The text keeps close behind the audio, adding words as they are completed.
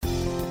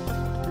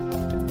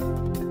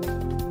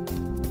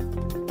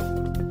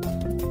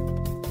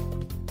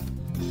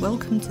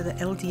Welcome to the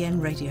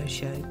LDN Radio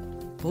Show,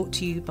 brought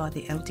to you by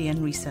the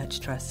LDN Research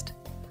Trust.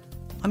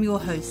 I'm your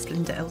host,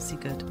 Linda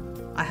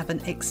Elsiegood. I have an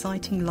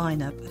exciting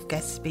lineup of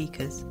guest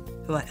speakers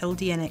who are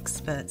LDN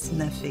experts in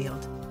their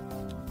field.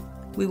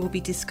 We will be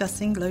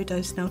discussing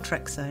low-dose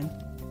naltrexone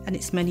and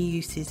its many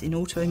uses in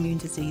autoimmune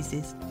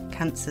diseases,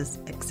 cancers,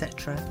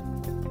 etc.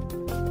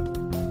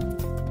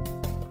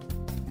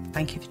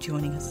 Thank you for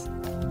joining us.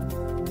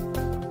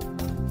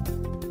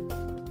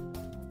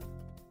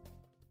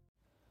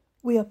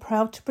 We are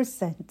proud to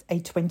present a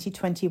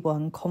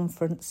 2021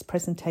 conference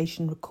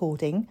presentation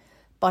recording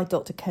by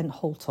Dr. Kent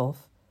Holtorf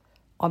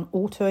on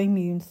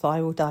autoimmune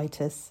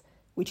thyroiditis,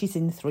 which is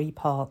in 3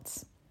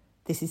 parts.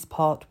 This is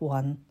part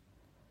 1.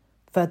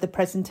 Further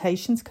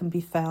presentations can be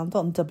found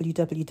on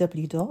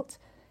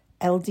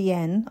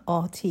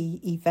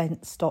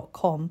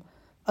www.ldnrtevents.com,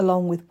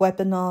 along with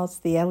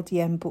webinars, the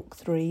LDN Book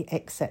 3,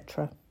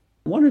 etc.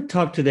 I want to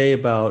talk today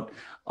about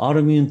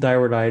autoimmune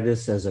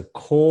thyroiditis as a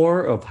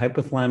core of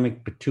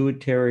hypothalamic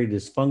pituitary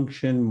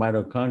dysfunction,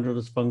 mitochondrial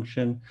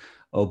dysfunction,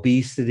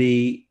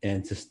 obesity,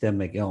 and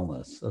systemic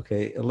illness.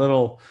 Okay, a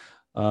little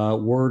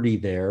wordy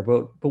there,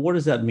 but what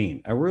does that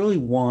mean? I really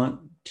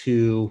want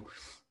to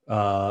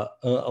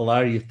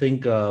allow you to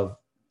think of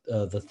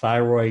the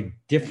thyroid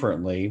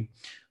differently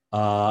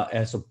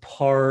as a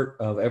part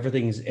of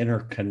everything is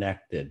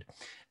interconnected.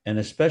 And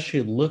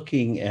especially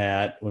looking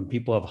at when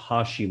people have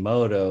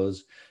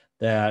Hashimoto's,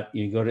 that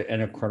you go to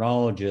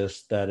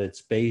endocrinologists, that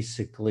it's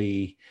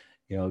basically,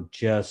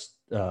 just,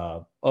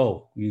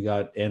 you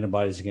got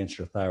antibodies against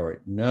your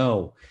thyroid.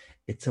 No,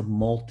 it's a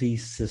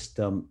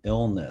multi-system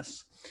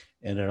illness,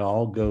 and it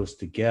all goes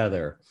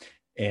together.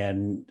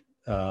 And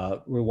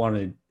we want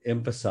to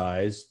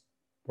emphasize,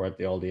 we're at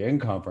the LDN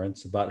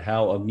conference, about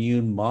how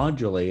immune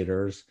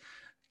modulators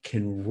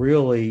can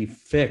really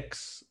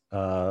fix,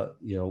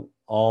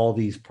 all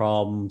these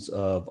problems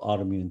of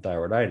autoimmune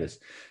thyroiditis.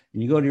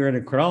 And you go to your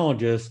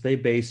endocrinologist, they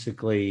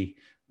basically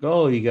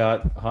go, you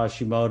got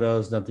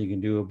Hashimoto's, nothing you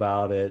can do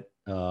about it.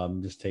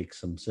 Just take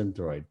some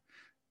Synthroid.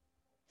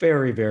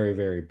 Very, very,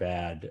 very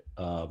bad,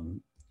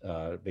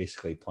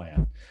 basically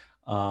plan.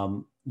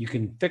 You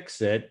can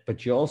fix it,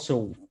 but you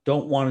also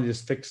don't want to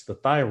just fix the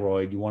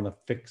thyroid. You want to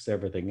fix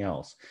everything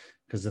else,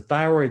 because the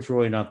thyroid's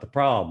really not the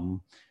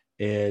problem.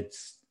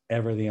 It's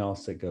everything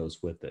else that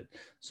goes with it.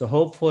 So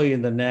hopefully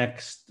in the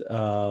next,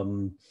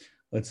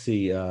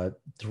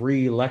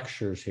 3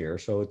 lectures here.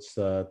 So it's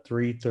 3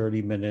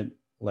 30-minute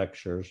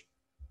lectures.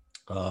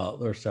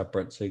 They're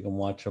separate, so you can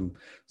watch them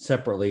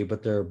separately,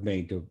 but they're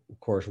made to, of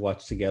course,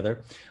 watch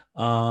together.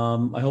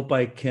 I hope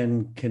I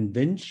can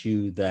convince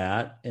you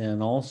that,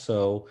 and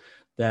also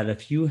that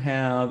if you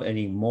have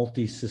any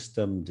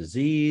multi-system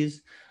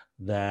disease,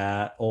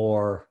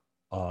 or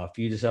if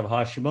you just have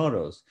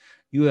Hashimoto's,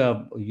 you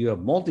have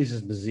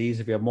multi-system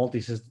disease. If you have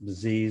multi-system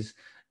disease,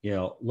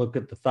 look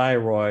at the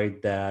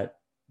thyroid, that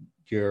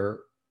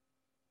you're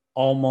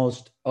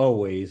almost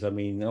always, I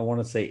don't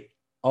want to say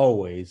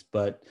always,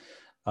 but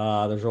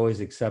there's always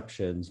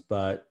exceptions,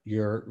 but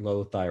you're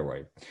low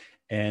thyroid.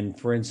 And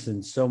for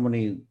instance, so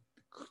many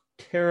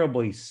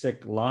terribly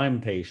sick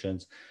Lyme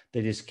patients,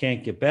 they just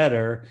can't get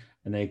better,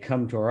 and they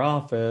come to our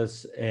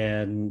office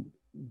and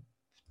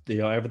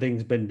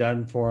everything's been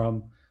done for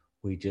them.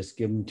 We just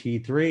give them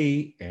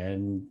T3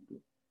 and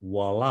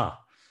voila,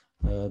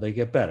 they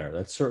get better.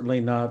 That's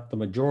certainly not the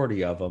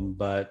majority of them,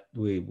 but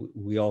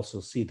we also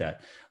see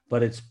that.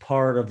 But it's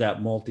part of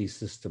that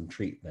multi-system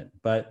treatment.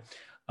 But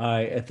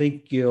I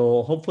think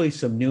you'll hopefully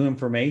some new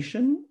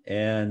information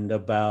and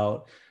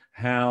about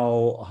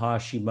how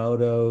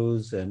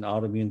Hashimoto's and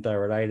autoimmune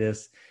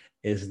thyroiditis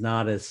is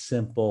not as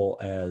simple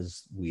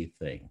as we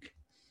think.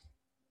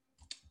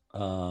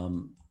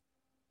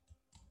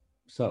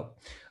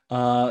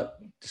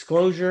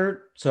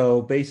 Disclosure.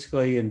 So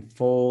basically, in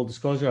full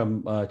disclosure,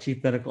 I'm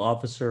Chief Medical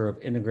Officer of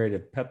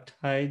Integrative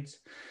Peptides.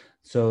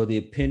 So the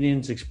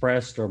opinions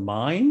expressed are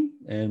mine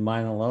and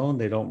mine alone.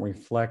 They don't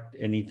reflect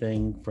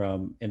anything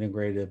from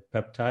Integrative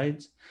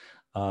Peptides.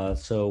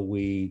 So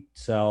we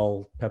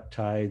sell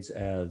peptides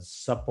as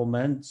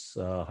supplements,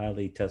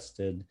 highly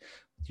tested,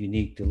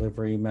 unique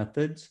delivery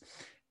methods.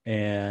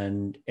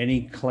 And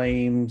any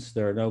claims,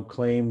 there are no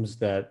claims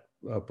that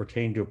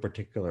pertain to a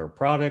particular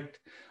product.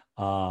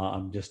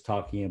 I'm just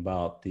talking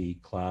about the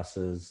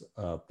classes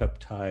of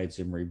peptides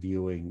and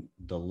reviewing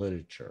the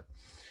literature.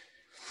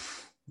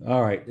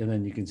 All right, and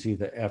then you can see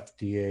the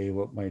FDA,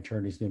 what my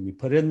attorney's going to be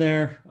put in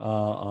there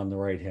on the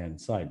right-hand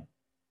side.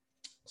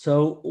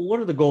 So what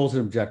are the goals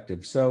and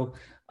objectives? So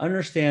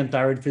understand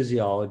thyroid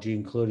physiology,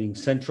 including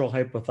central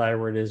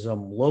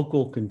hypothyroidism,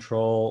 local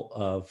control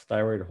of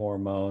thyroid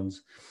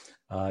hormones,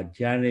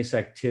 genase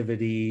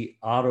activity,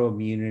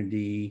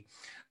 autoimmunity,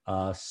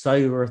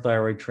 cellular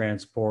thyroid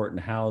transport, and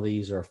how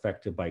these are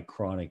affected by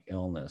chronic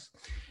illness.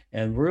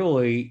 And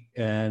really,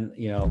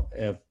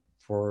 if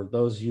for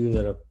those of you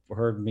that have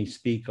heard me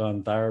speak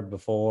on thyroid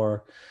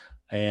before,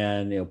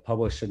 and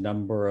published a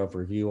number of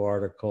review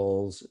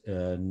articles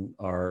in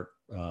our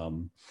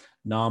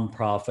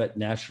nonprofit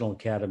National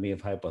Academy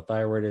of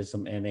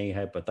Hypothyroidism,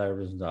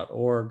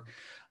 nahypothyroidism.org.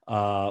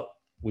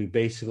 we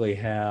basically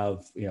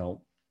have,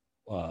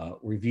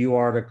 review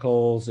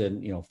articles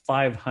and,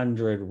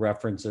 500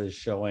 references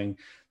showing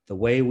the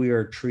way we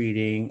are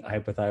treating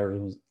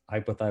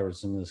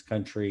hypothyroidism in this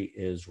country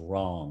is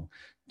wrong,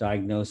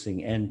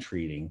 diagnosing and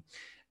treating,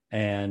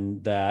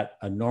 and that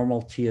a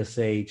normal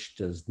TSH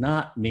does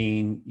not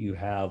mean you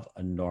have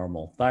a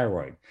normal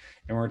thyroid.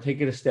 And we're going to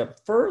take it a step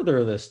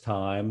further this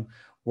time.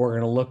 We're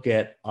going to look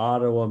at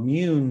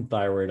autoimmune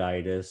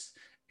thyroiditis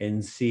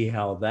and see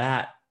how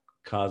that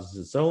causes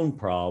its own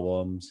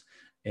problems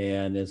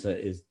and is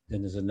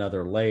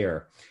another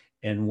layer,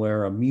 and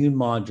where immune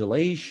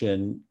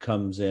modulation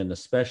comes in,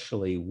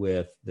 especially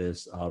with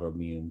this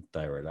autoimmune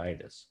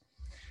thyroiditis.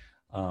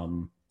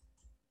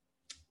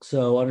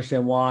 So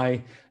understand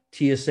why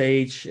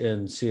TSH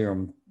and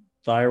serum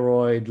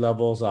thyroid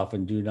levels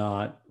often do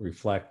not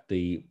reflect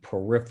the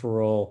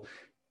peripheral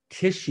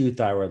tissue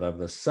thyroid level,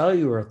 the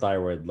cellular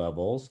thyroid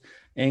levels,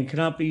 and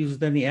cannot be used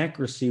with any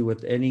accuracy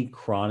with any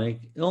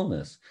chronic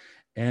illness.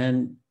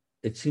 And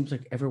it seems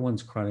like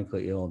everyone's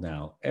chronically ill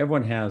now.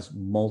 Everyone has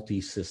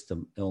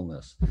multisystem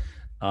illness.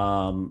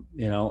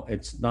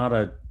 It's not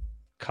a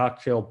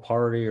cocktail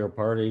party or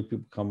party.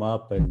 People come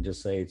up and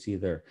just say it's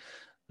either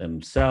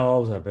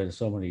themselves. I've been to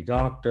so many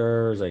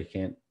doctors. I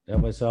can't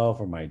help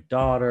myself, or my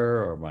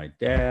daughter, or my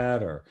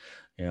dad, or,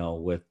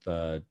 with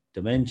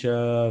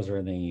dementias or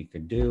anything you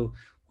can do.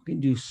 We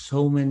can do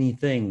so many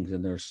things,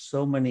 and there's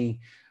so many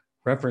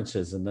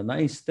references. And the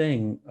nice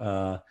thing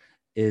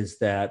is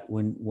that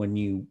when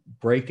you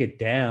break it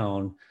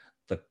down,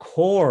 the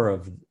core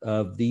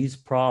of these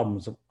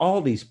problems, of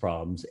all these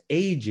problems,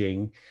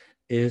 aging,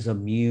 is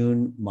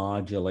immune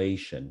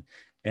modulation,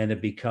 and it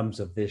becomes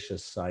a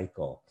vicious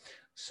cycle.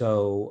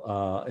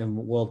 So, and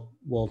we'll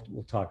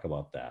talk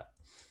about that.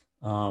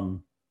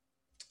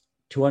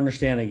 To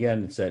understand,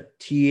 again, it's that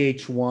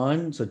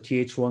TH1. So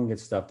TH1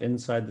 gets stuff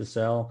inside the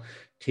cell.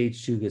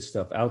 TH2 gets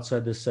stuff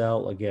outside the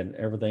cell. Again,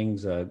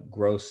 everything's a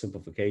gross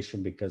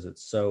simplification because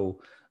it's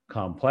so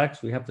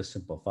complex. We have to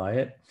simplify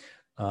it.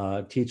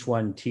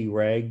 TH1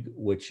 Treg,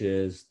 which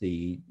is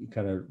the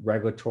kind of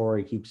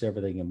regulatory, keeps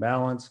everything in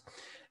balance.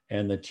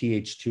 And the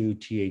TH2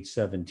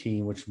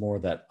 TH17, which is more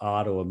of that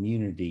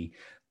autoimmunity.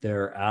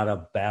 They're out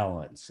of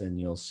balance. And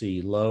you'll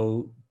see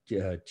low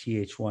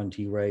TH1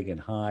 Treg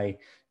and high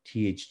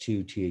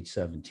TH2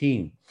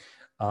 TH17.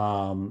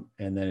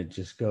 And then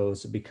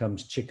it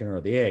becomes chicken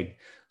or the egg.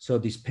 So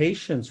these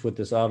patients with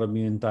this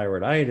autoimmune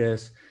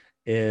thyroiditis,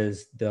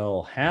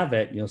 they'll have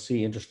it. You'll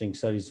see interesting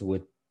studies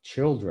with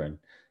children,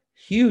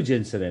 huge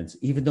incidence,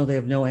 even though they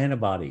have no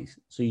antibodies,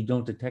 so you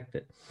don't detect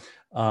it.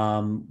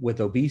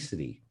 With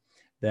obesity,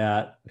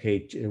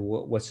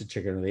 what's the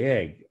chicken or the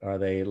egg? Are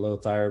they low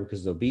thyroid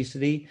because of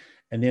obesity?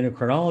 And the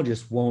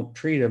endocrinologist won't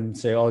treat them and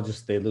say,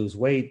 they lose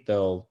weight,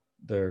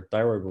 their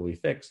thyroid will be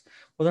fixed.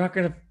 Well, they're not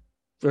going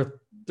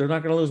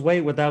to lose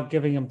weight without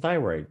giving them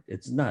thyroid.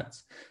 It's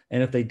nuts.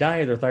 And if they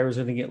diet, their thyroid's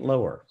going to get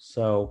lower.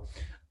 So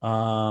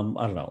I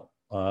don't know.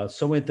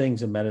 So many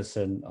things in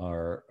medicine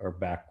are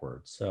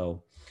backwards.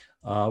 So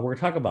we're going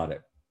to talk about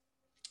it.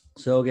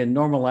 So again,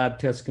 normal lab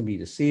tests can be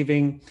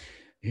deceiving.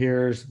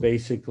 Here's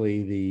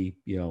basically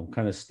the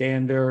kind of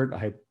standard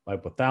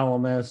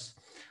hypothalamus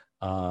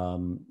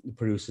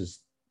produces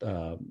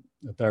a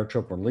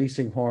thyrotropin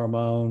releasing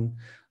hormone,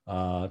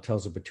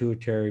 tells the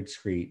pituitary to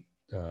secrete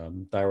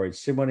thyroid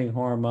stimulating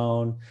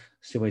hormone,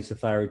 stimulates the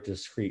thyroid to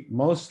secrete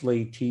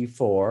mostly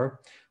T4,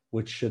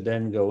 which should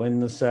then go in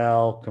the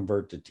cell,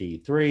 convert to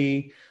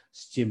T3,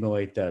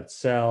 stimulate that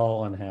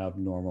cell, and have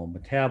normal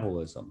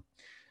metabolism.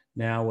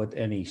 Now, with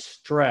any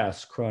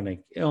stress,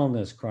 chronic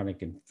illness,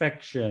 chronic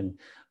infection,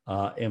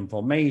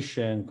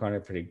 inflammation,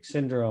 chronic fatigue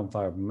syndrome,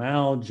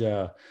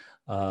 fibromyalgia,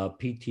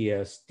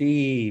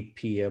 PTSD,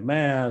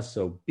 PMS,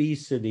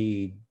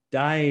 obesity,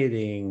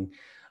 dieting,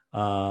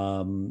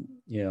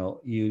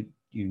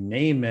 you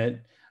name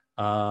it,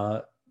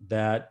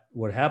 that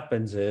what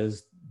happens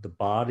is the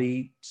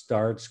body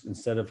starts,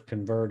 instead of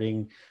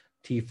converting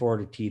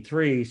T4 to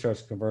T3,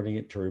 starts converting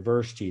it to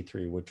reverse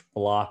T3, which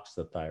blocks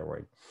the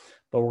thyroid.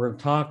 But we're going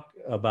to talk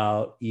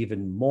about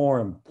even more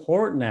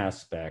important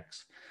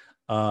aspects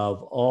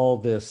of all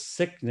this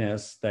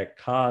sickness that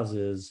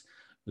causes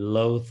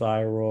low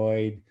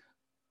thyroid,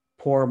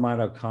 poor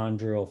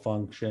mitochondrial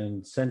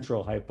function,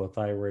 central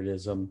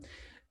hypothyroidism.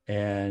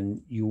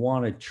 And you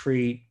want to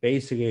treat,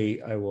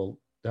 basically, I will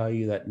tell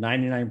you that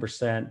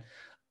 99%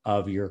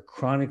 of your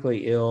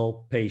chronically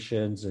ill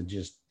patients and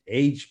just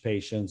aged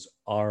patients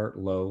are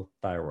low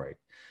thyroid.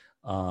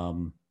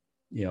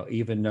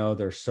 Even though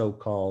their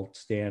so-called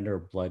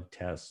standard blood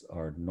tests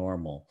are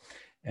normal.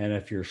 And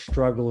if you're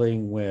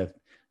struggling with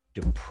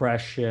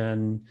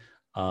depression,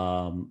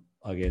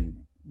 any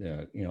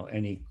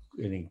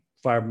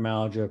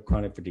fibromyalgia,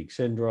 chronic fatigue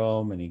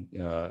syndrome, any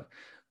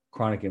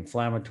chronic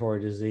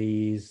inflammatory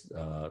disease,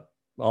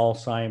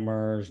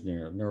 Alzheimer's,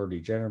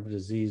 neurodegenerative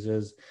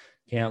diseases,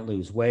 can't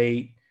lose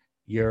weight,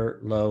 you're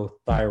low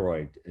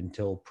thyroid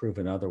until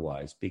proven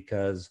otherwise,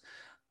 because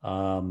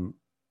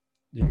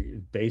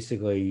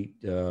basically,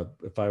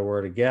 if I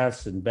were to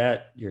guess and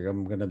bet,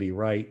 I'm going to be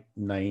right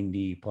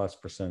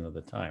 90+% of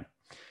the time.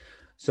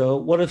 So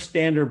what if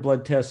standard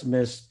blood tests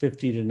miss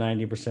 50 to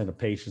 90% of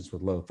patients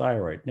with low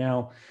thyroid?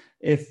 Now,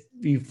 if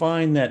you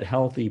find that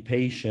healthy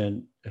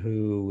patient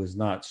who is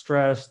not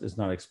stressed, is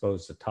not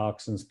exposed to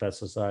toxins,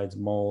 pesticides,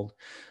 mold,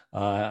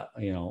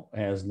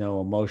 has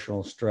no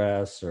emotional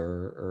stress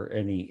or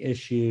any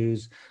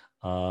issues,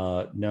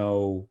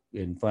 no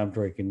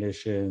inflammatory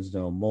conditions,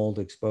 no mold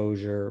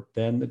exposure,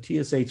 then the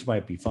TSH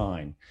might be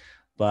fine.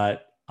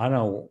 But I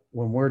know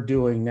when we're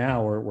doing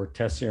now, we're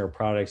testing our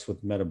products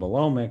with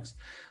metabolomics,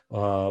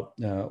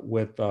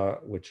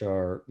 which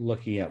are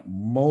looking at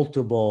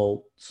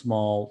multiple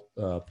small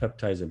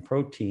peptides and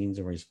proteins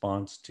in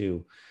response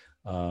to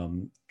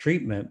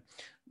treatment.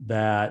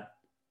 That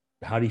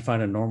how do you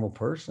find a normal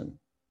person?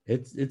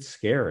 It's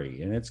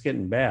scary and it's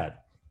getting bad.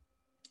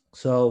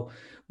 So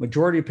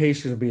majority of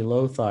patients will be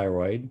low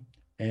thyroid,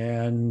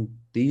 and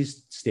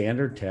these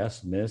standard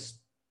tests miss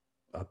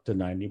up to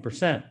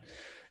 90%.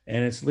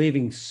 And it's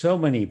leaving so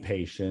many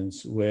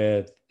patients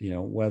with,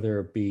 whether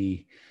it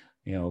be,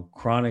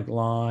 chronic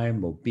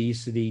Lyme,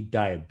 obesity,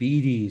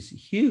 diabetes,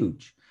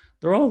 huge.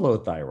 They're all low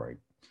thyroid.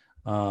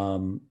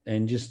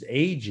 And just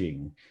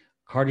aging,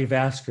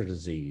 cardiovascular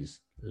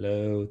disease,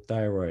 low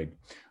thyroid,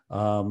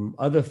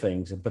 other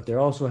things. But they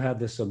also have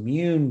this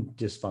immune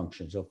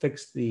dysfunction. So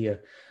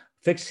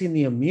fixing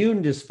the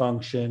immune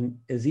dysfunction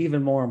is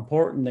even more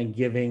important than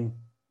giving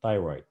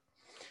thyroid.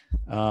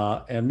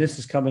 And this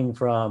is coming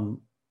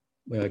from,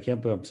 I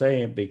can't believe I'm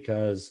saying it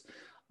because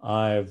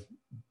I've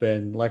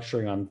been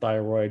lecturing on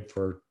thyroid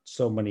for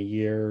so many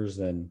years,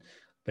 and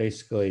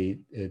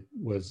basically it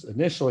was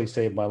initially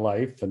saved my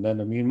life, and then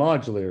immune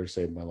modulator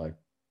saved my life.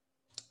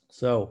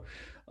 So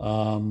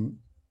we'll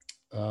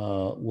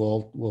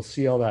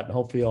see all that, and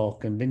hopefully I'll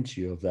convince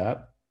you of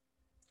that.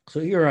 So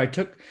here I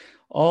took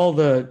all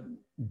the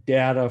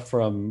data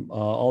from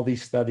all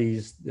these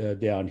studies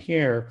down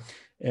here,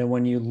 and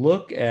when you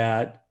look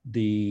at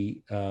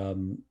the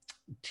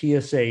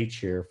TSH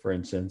here, for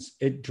instance,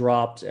 it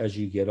drops as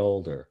you get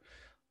older.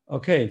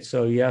 Okay,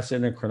 so you ask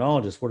an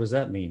endocrinologist, what does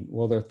that mean?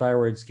 Well, their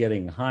thyroid's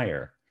getting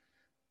higher.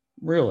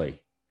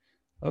 Really?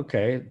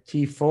 Okay,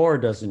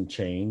 T4 doesn't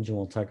change, and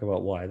we'll talk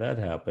about why that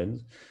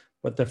happens,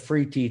 but the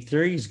free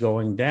T3 is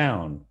going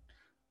down.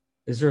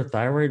 Is their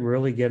thyroid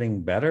really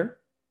getting better?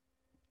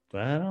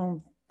 I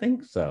don't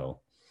think so.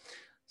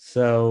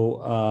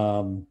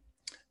 So,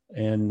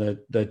 and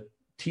the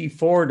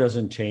T4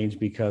 doesn't change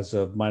because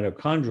of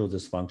mitochondrial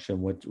dysfunction,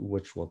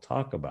 which we'll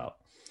talk about.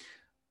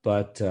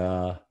 But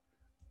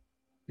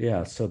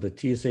yeah, so the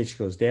TSH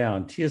goes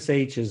down.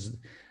 TSH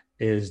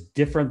is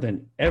different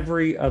than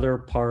every other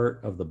part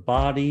of the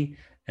body,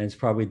 and it's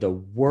probably the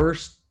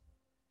worst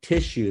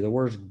tissue, the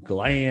worst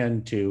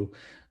gland to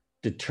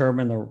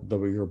determine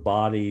your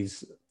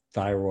body's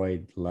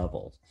thyroid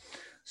levels.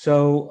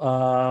 So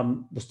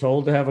was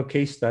told to have a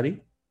case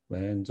study,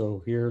 and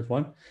so here's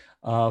one.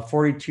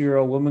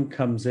 42-year-old woman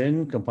comes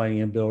in complaining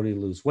inability to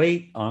lose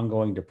weight,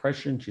 ongoing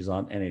depression. She's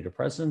on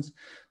antidepressants,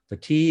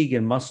 fatigue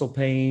and muscle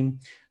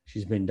pain.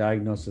 She's been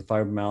diagnosed with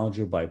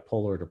fibromyalgia,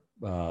 bipolar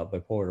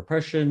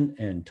depression,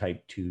 and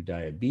type 2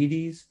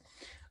 diabetes.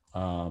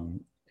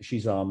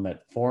 She's on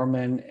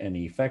metformin and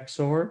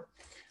effexor,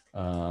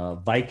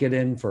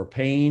 Vicodin for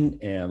pain,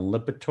 and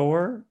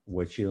Lipitor,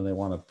 which they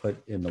want to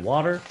put in the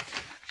water.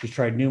 She's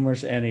tried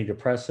numerous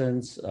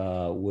antidepressants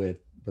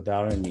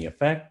without any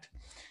effect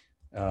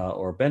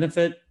or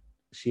benefit.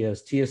 She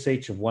has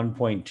TSH of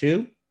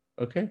 1.2.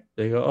 Okay,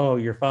 they go, oh,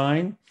 you're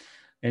fine.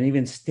 And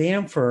even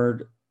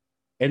Stanford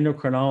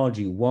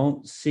endocrinology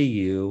won't see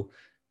you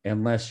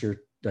unless your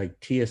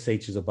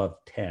TSH is above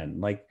 10.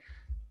 Like,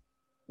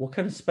 what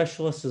kind of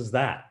specialist is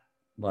that?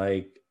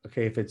 Like,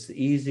 okay, if it's the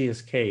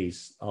easiest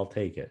case, I'll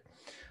take it.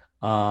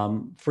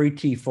 Free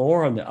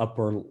T4 on the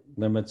upper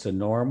limits of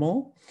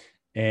normal,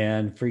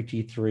 and free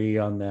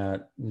T3 on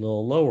that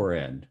little lower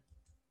end.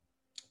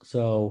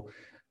 So,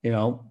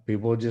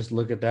 people just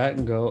look at that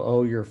and go,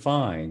 oh, you're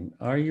fine.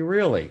 Are you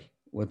really?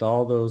 With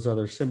all those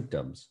other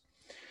symptoms.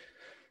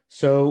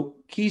 So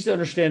keys to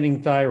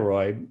understanding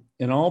thyroid.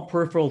 In all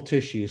peripheral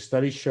tissues,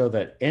 studies show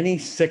that any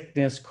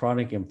sickness,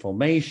 chronic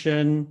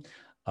inflammation,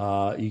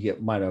 you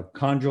get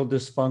mitochondrial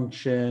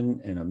dysfunction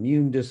and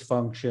immune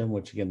dysfunction,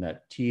 which again,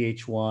 that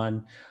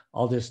Th1,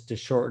 to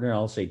shorten it,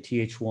 I'll say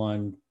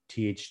Th1,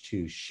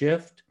 Th2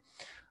 shift.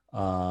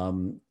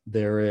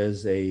 There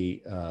is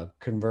a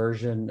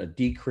conversion, a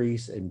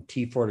decrease in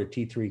T4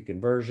 to T3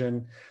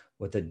 conversion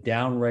with a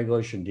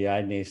downregulation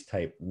deiodinase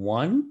type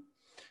 1.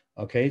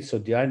 Okay, so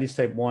deiodinase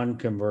type 1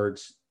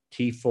 converts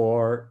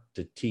T4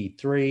 to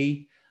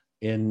T3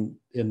 in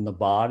the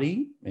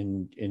body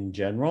in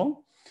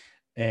general,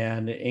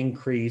 and an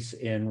increase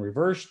in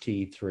reverse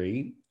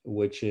T3,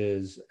 which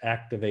is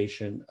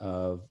activation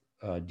of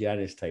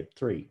deiodinase type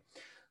 3.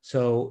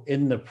 So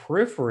in the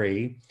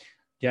periphery,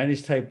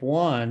 deiodinase type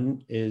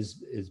 1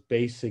 is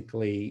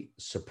basically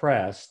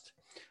suppressed.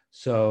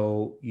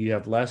 So you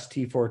have less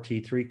T4,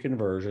 T3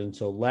 conversion,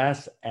 so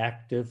less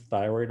active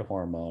thyroid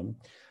hormone,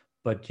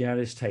 but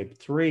diabetes type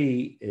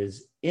 3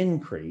 is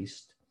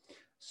increased.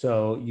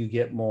 So you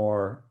get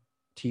more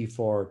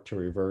T4 to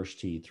reverse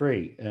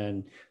T3.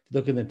 And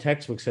look in the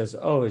textbook says,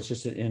 oh, it's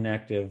just an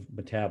inactive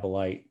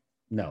metabolite.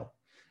 No,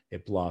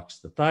 it blocks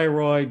the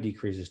thyroid,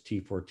 decreases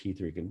T4,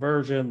 T3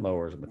 conversion,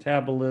 lowers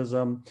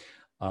metabolism.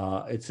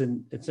 It's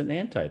an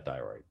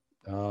antithyroid.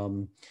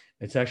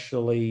 It's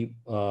actually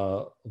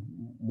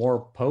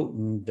more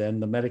potent than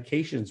the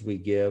medications we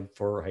give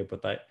for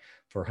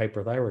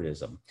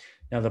hyperthyroidism.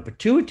 Now, the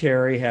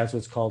pituitary has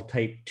what's called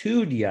type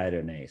 2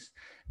 deiodinase,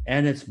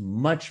 and it's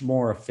much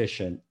more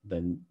efficient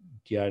than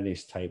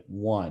deiodinase type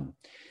 1.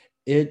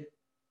 It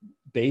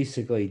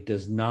basically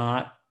is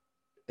not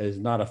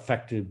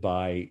affected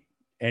by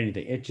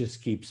anything. It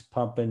just keeps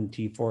pumping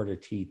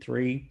T4 to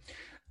T3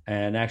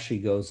 and actually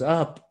goes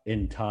up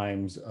in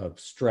times of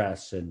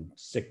stress and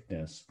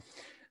sickness.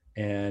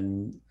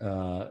 And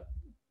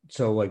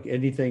so like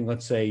anything,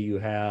 let's say you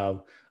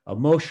have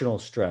emotional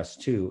stress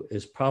too,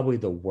 is probably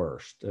the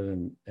worst.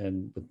 And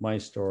with my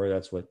story,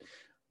 that's what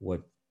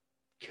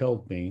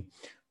killed me,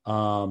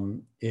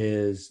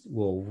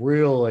 will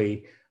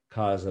really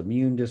cause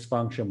immune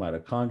dysfunction,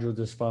 mitochondrial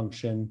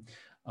dysfunction,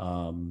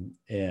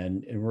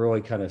 and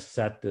really kind of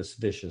set this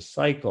vicious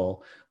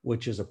cycle,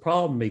 which is a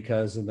problem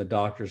because then the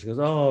doctors goes,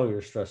 oh, you're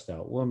a stressed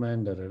out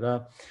woman, da, da,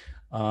 da.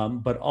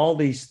 But all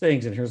these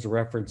things, and here's the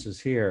references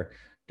here: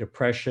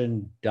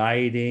 depression,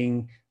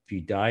 dieting. If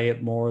you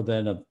diet more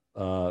than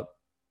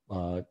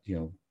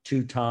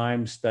 2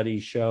 times,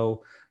 studies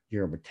show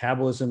your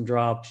metabolism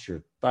drops,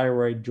 your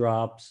thyroid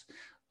drops,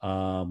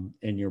 and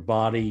your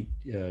body,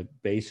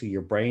 basically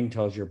your brain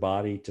tells your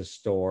body to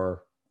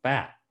store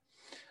fat.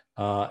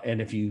 And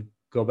if you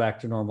go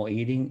back to normal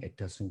eating, it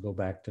doesn't go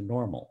back to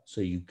normal.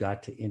 So you've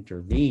got to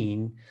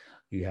intervene.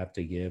 You have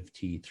to give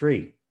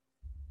T3.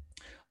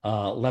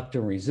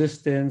 Leptin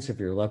resistance, if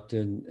your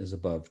leptin is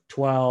above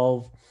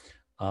 12,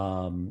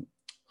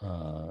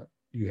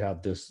 you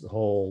have this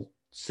whole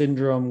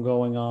syndrome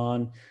going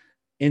on.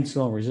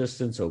 Insulin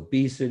resistance,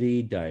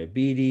 obesity,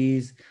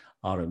 diabetes,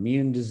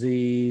 autoimmune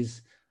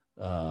disease,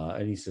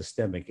 any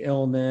systemic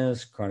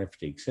illness, chronic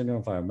fatigue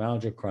syndrome,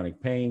 fibromyalgia,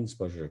 chronic pain,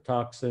 exposure to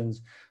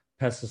toxins,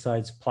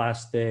 pesticides,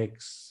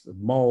 plastics,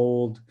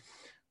 mold,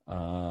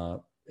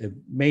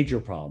 major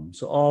problems.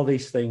 So all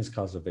these things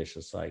cause a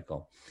vicious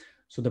cycle.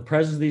 So the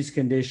presence of these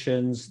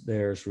conditions,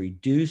 there's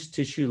reduced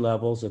tissue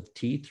levels of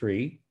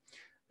T3,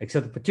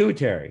 except the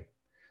pituitary.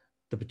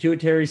 The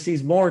pituitary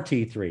sees more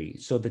T3.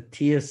 So the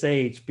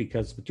TSH,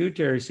 because the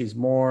pituitary sees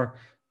more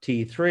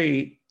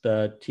T3,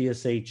 the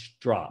TSH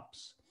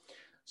drops.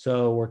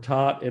 So we're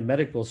taught in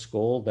medical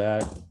school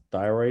that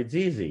thyroid's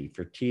easy. If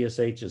your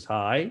TSH is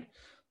high,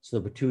 so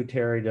the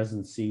pituitary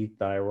doesn't see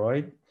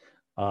thyroid,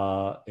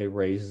 it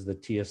raises the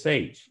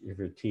TSH. If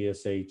your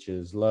TSH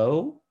is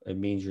low, it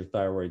means your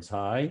thyroid's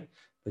high.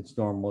 If it's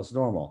normal, it's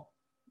normal.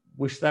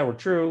 Wish that were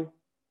true.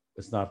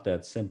 It's not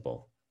that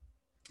simple.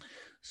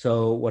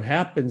 So what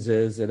happens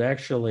is it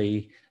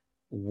actually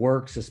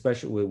works,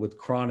 especially with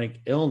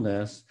chronic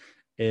illness,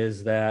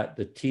 is that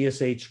the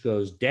TSH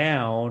goes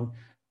down.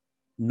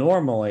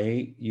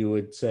 Normally, you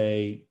would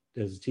say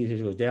as the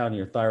TSH goes down,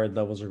 your thyroid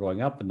levels are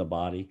going up in the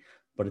body,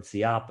 but it's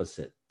the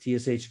opposite.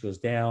 TSH goes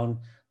down,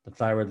 the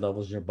thyroid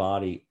levels in your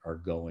body are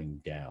going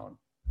down.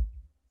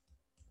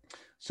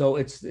 So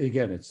it's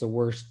the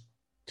worst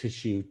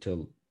tissue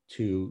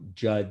to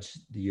judge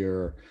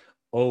your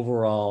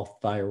overall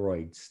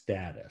thyroid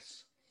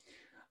status.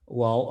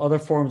 While other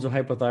forms of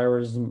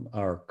hypothyroidism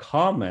are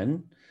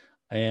common,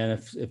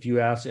 and if you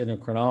ask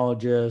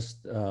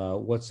endocrinologists,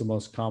 what's the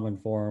most common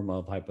form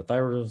of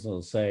hypothyroidism,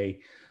 they'll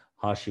say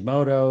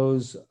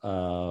Hashimoto's.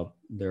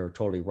 They're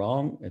totally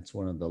wrong. It's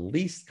one of the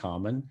least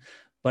common,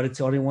 but it's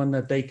the only one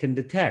that they can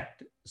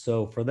detect.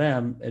 So for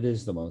them, it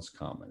is the most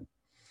common.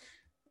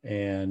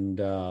 And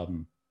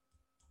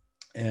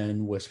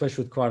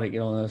especially with chronic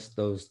illness,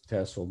 those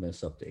tests will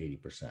miss up to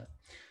 80%.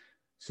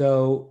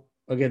 So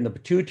again, the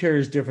pituitary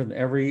is different than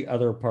every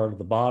other part of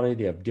the body.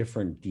 They have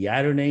different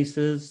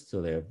deiodinases.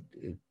 So they have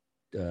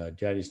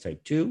deiodinase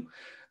type 2.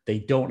 They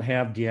don't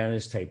have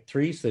deiodinase type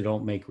 3, so they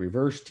don't make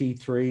reverse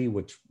T3,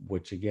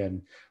 which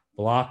again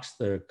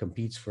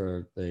competes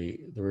for the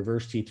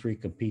reverse T3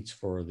 competes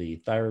for the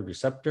thyroid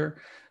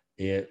receptor.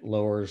 It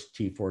lowers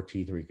T4,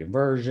 T3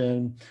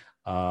 conversion,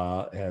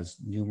 has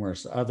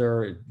numerous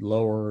other, it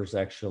lowers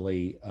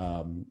actually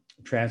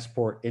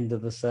transport into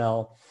the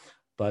cell,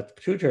 but the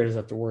pituitary doesn't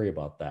have to worry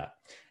about that.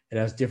 It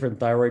has different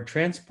thyroid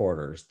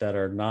transporters that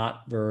are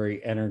not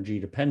very energy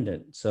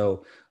dependent.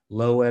 So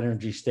low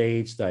energy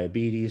states,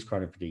 diabetes,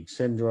 chronic fatigue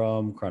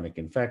syndrome, chronic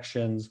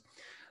infections.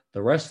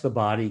 The rest of the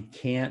body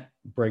can't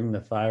bring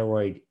the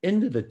thyroid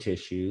into the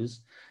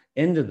tissues,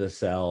 into the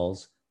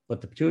cells,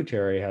 but the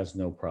pituitary has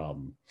no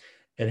problem.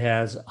 It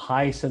has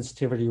high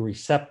sensitivity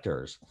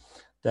receptors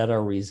that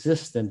are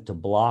resistant to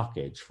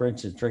blockage. For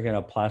instance, drinking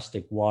out of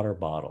plastic water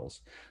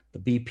bottles. The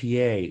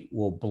BPA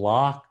will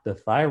block the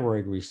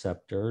thyroid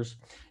receptors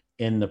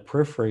in the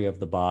periphery of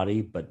the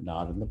body, but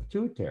not in the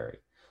pituitary.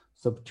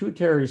 So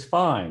pituitary is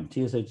fine,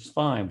 TSH is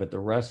fine, but the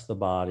rest of the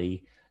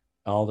body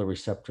all the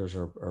receptors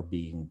are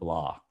being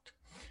blocked.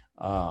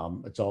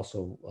 It's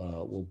also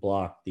will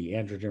block the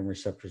androgen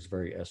receptors,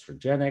 very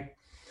estrogenic.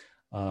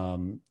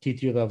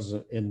 T3 levels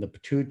in the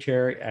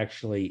pituitary,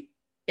 actually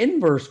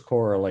inverse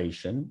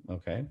correlation,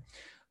 okay,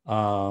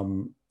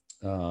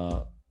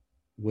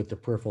 with the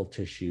peripheral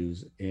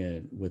tissues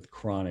and with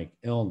chronic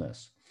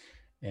illness.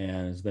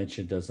 And as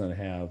mentioned, does not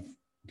have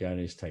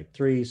deiodinase type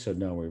 3, so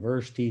no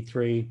reverse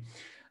T3.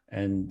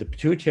 And the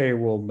pituitary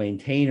will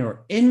maintain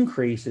or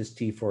increase its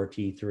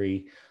T4,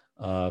 T3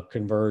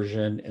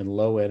 conversion in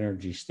low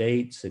energy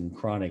states and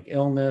chronic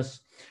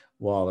illness,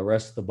 while the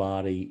rest of the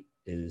body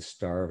is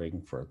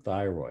starving for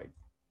thyroid.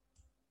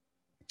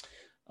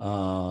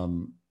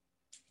 And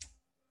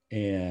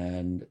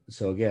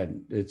so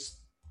again, it's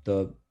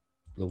the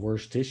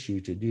worst tissue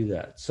to do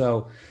that.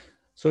 So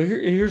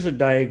here's a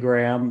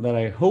diagram that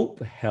I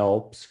hope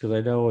helps, because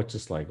I know it's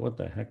just like, what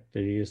the heck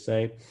did you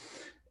say?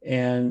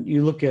 And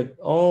you look at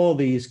all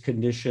these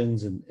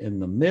conditions in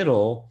the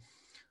middle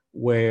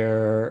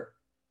where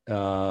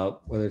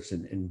whether it's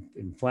an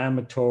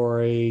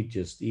inflammatory,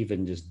 just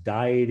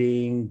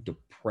dieting,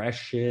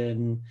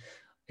 depression,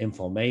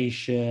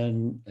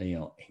 inflammation,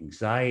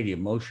 anxiety,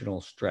 emotional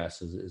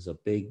stress is a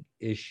big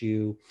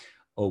issue,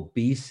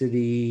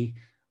 obesity,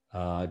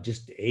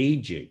 just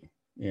aging,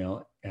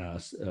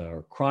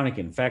 chronic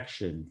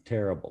infection,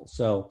 terrible.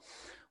 So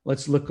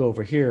let's look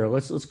over here.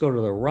 Let's go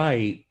to the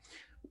right.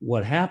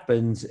 What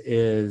happens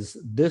is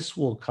this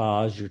will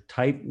cause your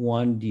type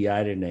 1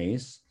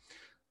 deiodinase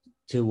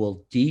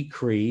will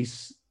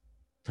decrease.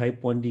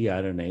 Type 1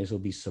 deiodinase will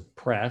be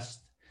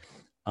suppressed,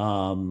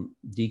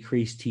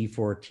 decrease T4,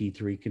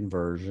 T3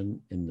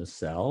 conversion in the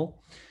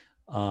cell,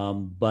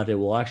 but it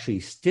will actually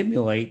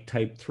stimulate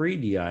type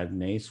 3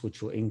 deiodinase,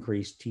 which will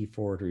increase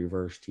T4 to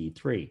reverse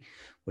T3,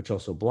 which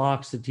also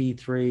blocks the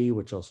T3,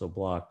 which also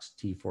blocks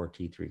T4,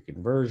 T3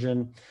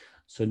 conversion.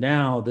 So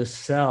now this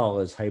cell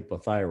is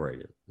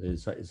hypothyroid,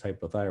 is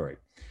hypothyroid.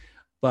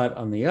 But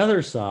on the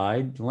other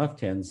side, the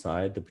left-hand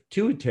side, the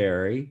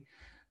pituitary,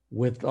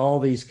 with all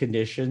these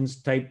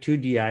conditions, type 2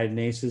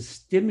 deiodinase is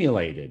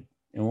stimulated.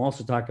 And we'll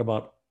also talk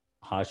about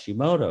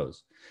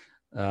Hashimoto's,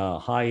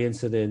 high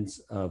incidence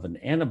of an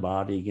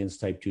antibody against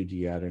type 2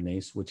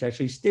 deiodinase, which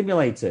actually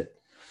stimulates it.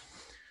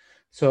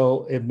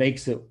 So it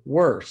makes it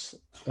worse.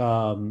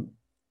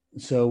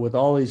 So with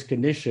all these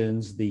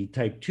conditions, the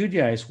type 2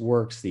 deiodinase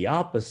works the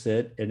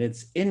opposite, and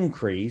it's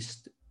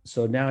increased.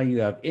 So now you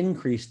have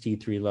increased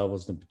T3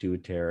 levels in the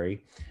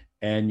pituitary,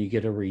 and you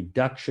get a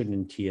reduction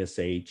in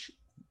TSH,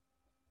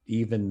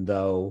 even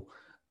though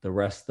the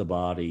rest of the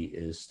body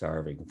is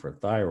starving for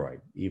thyroid.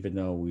 Even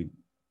though we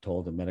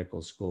told in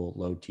medical school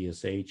low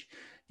TSH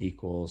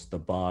equals the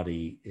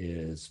body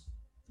is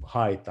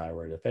high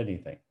thyroid, if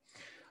anything.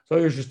 So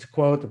here's just a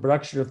quote: the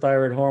production of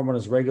thyroid hormone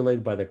is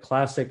regulated by the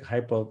classic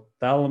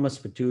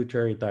hypothalamus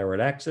pituitary thyroid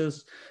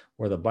axis,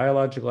 where the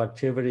biological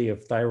activity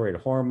of thyroid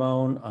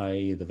hormone,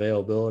 i.e. the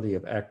availability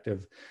of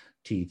active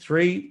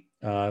T3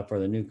 for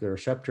the nuclear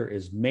receptor,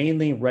 is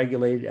mainly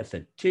regulated at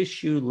the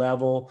tissue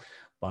level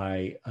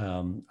by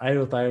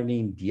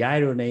isothionine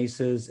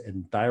deiodinases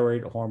and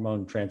thyroid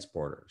hormone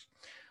transporters.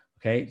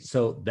 Okay,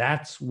 so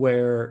that's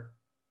where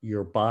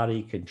your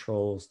body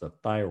controls the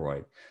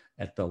thyroid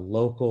at the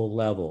local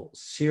level.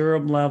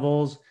 Serum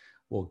levels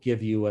will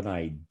give you an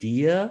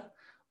idea,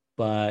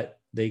 but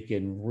they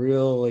can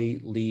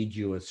really lead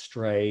you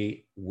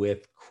astray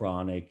with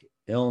chronic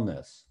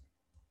illness.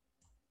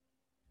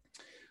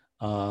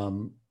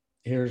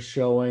 Here's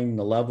showing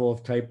the level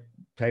of type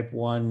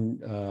 1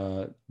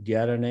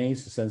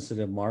 deiodinase, a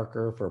sensitive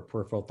marker for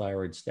peripheral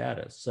thyroid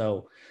status.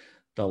 So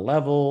the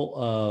level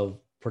of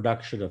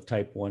production of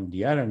type 1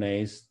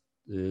 deiodinase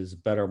is a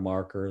better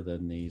marker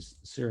than these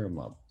serum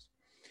levels.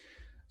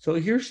 So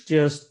here's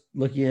just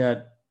looking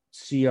at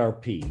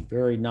CRP,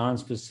 very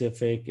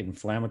nonspecific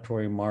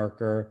inflammatory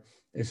marker.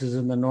 This is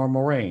in the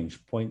normal range,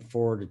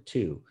 0.4 to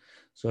 2.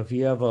 So if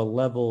you have a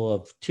level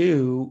of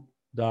 2,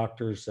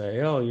 doctors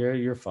say, oh,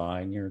 you're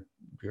fine, you're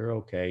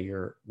okay,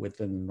 you're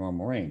within the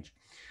normal range.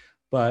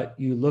 But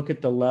you look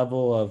at the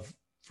level of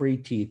free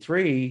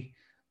T3,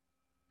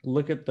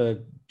 look at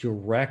the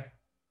direct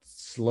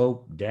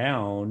slope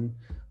down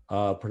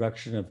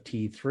production of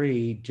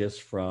T3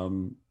 just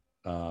from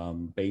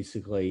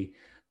basically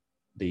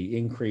the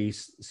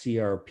increased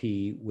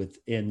CRP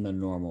within the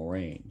normal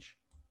range.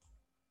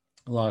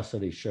 A lot of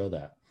studies show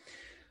that.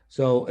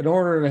 So in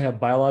order to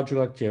have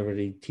biological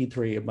activity,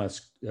 T3, it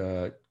must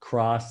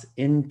cross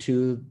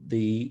into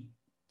the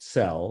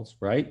cells,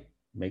 right?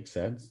 Makes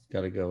sense.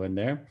 Got to go in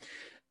there.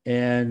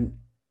 And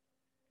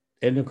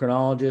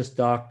endocrinologists,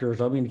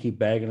 doctors, I'm going to keep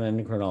bagging on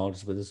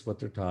endocrinologists, but this is what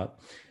they're taught,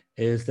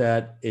 is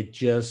that it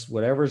just,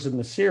 whatever's in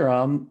the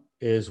serum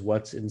is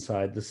what's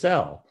inside the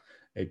cell.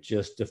 It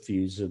just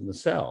diffuses in the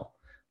cell.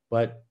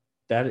 But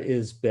that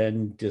has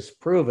been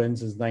disproven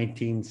since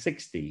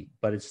 1960,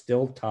 but it's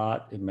still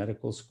taught in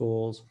medical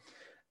schools,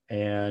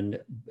 and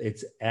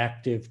it's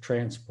active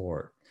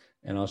transport.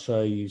 And I'll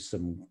show you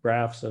some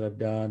graphs that I've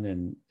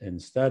done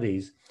and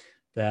studies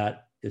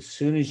that as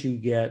soon as you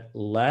get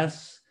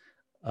less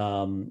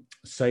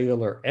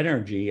cellular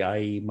energy,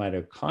 i.e.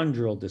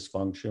 mitochondrial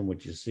dysfunction,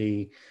 which you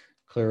see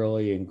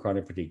clearly in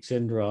chronic fatigue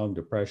syndrome,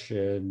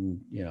 depression,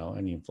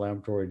 any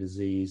inflammatory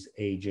disease,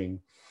 aging,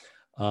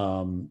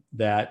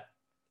 that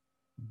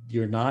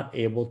you're not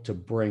able to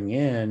bring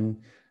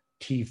in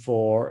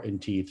T4 and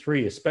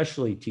T3,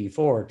 especially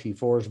T4.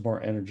 T4 is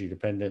more energy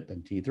dependent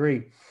than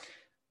T3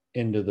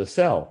 into the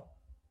cell.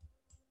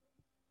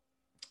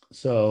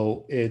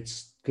 So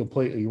it's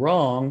completely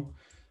wrong,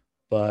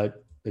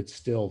 but it's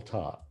still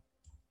taught.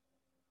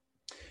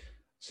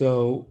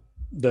 So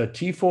the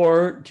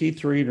T4,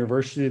 T3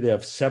 university, they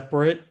have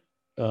separate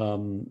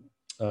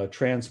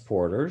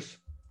transporters,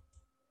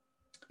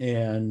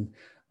 and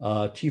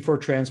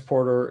T4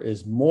 transporter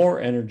is more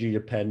energy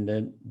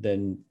dependent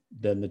than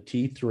the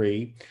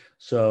T3.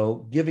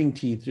 So giving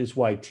T3 is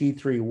why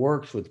T3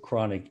 works with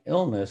chronic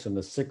illness, and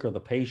the sicker the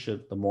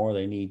patient, the more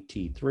they need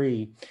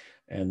T3,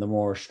 and the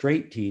more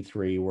straight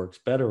T3 works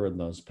better in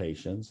those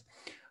patients,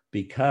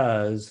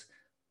 because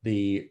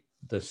the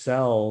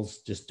cells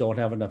just don't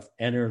have enough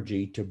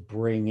energy to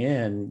bring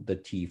in the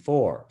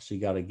T4. So you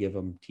got to give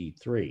them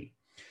T3.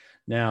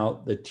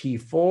 Now, the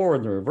T4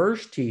 and the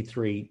reverse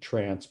T3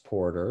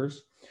 transporters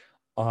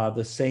are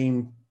the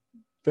same,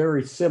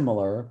 very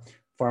similar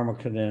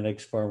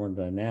pharmacokinetics,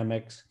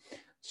 pharmacodynamics.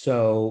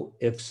 So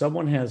if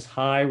someone has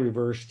high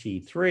reverse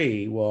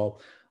T3, well,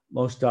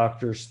 most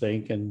doctors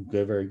think, and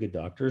very good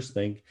doctors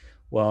think,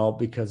 well,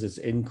 because it's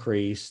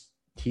increased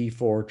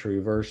T4 to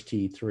reverse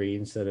T3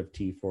 instead of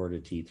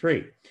T4 to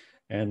T3.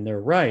 And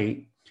they're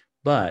right,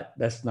 but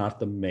that's not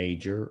the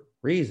major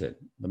reason.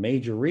 The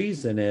major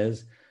reason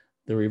is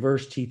the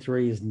reverse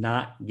T3 is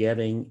not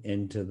getting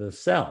into the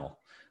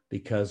cell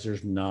because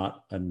there's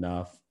not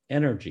enough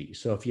energy.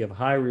 So if you have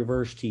high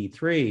reverse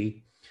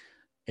T3,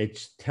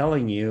 it's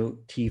telling you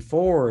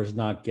T4 is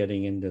not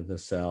getting into the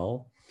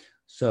cell.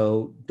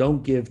 So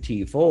don't give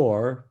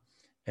T4,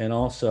 and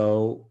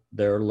also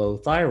they're low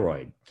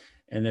thyroid.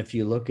 And if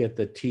you look at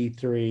the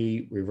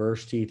T3,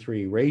 reverse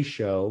T3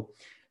 ratio,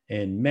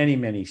 in many,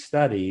 many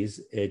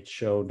studies, it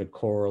showed to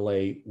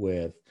correlate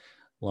with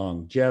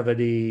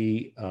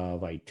longevity,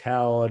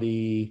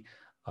 vitality,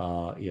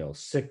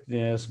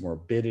 sickness,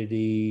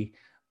 morbidity,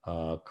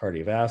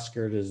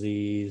 cardiovascular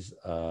disease,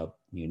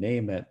 you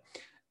name it.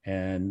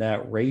 And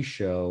that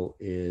ratio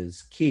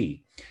is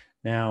key.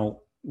 Now,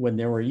 when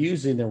they were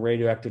using the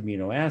radioactive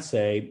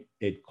immunoassay,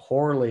 it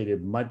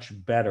correlated much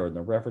better, and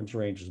the reference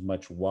range is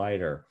much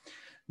wider.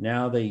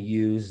 Now they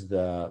use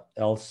the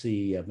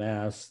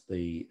LC-MS,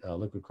 the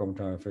liquid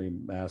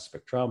chromatography mass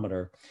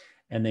spectrometer,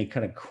 and they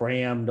kind of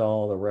crammed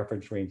all the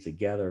reference range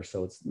together.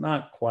 So it's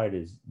not quite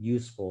as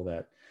useful,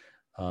 that,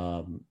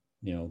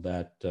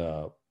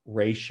 that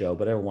ratio,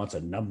 but everyone wants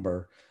a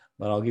number,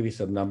 but I'll give you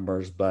some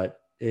numbers,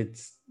 but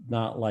it's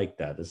not like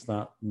that. It's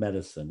not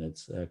medicine,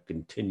 it's a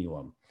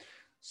continuum.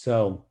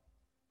 So,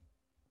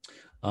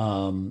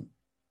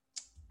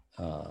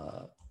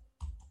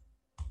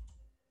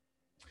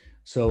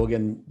 so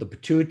again, the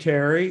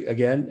pituitary,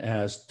 again,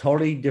 has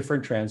totally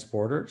different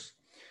transporters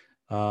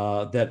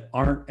that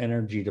aren't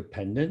energy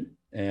dependent,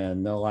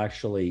 and they'll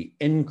actually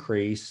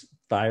increase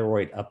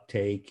thyroid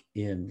uptake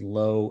in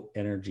low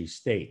energy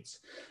states.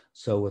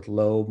 So with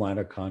low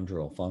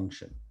mitochondrial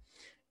function.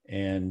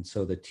 And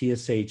so the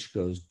TSH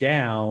goes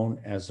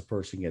down as the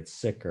person gets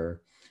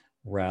sicker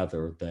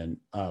rather than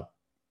up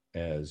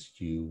as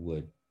you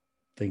would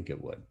think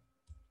it would.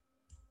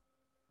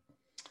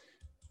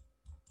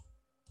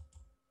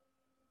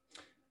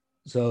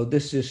 So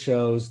this just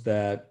shows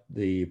that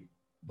a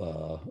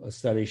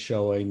study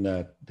showing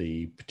that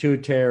the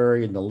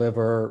pituitary and the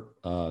liver,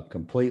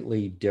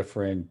 completely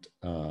different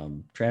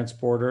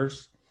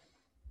transporters.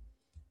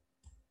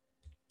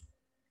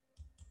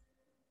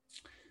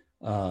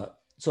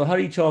 So how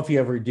do you tell if you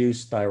have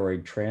reduced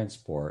thyroid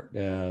transport?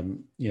 A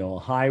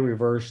high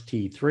reverse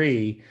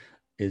T3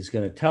 is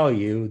going to tell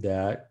you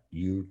that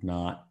you're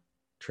not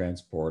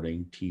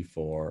transporting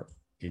T4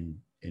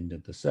 into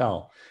the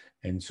cell.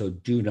 And so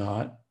do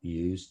not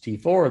use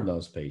T4 in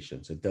those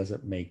patients. It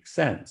doesn't make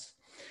sense.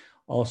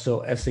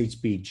 Also,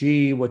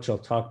 SHBG, which I'll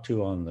talk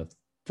to on the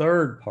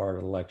third part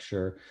of the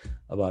lecture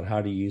about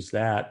how to use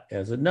that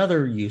as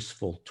another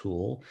useful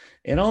tool.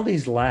 And all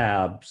these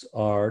labs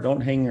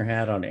don't hang your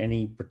hat on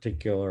any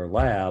particular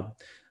lab,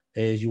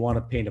 is you want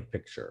to paint a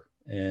picture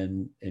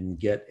and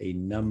get a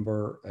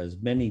number, as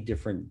many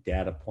different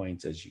data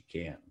points as you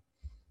can.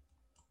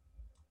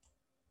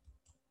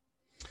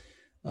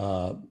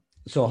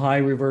 So high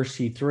reverse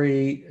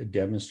T3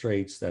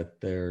 demonstrates that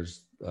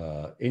there's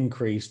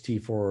increased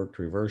T4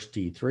 to reverse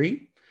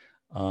T3,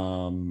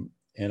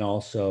 and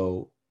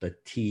also the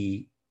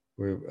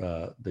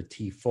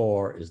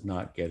T4 is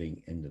not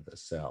getting into the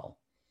cell.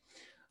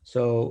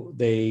 So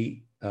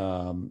they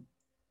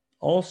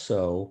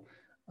also,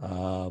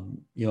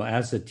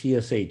 as the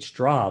TSH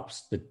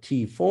drops, the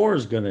T4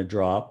 is going to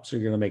drop, so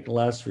you're going to make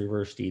less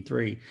reverse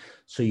T3.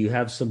 So you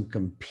have some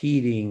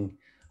competing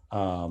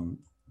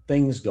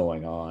things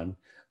going on.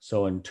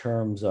 So in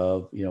terms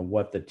of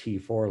what the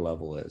T4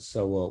 level is,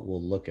 so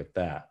we'll look at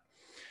that.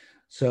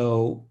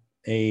 So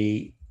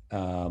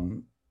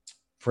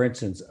for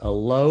instance, a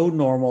low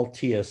normal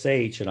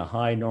TSH and a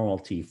high normal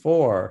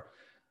T4,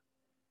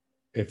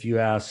 if you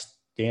ask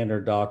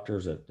standard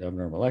doctors at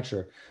abnormal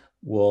lecture,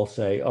 will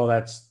say, oh,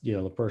 that's,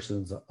 the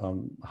person's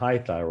high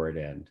thyroid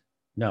end.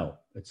 No,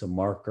 it's a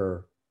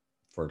marker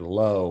for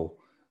low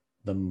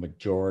the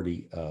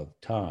majority of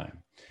time.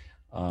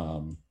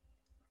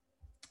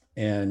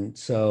 And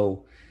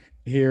so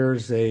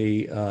here's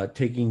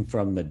taking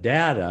from the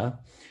data.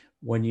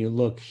 When you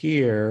look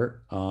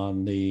here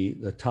on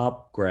the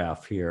top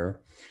graph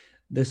here,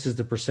 this is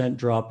the percent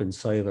drop in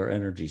cellular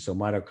energy, so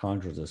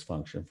mitochondrial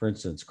dysfunction. For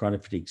instance,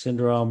 chronic fatigue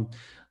syndrome,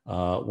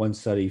 one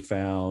study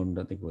found,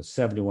 I think it was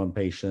 71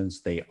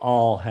 patients, they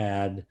all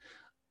had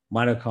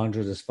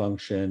mitochondrial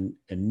dysfunction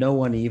and no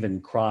one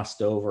even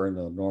crossed over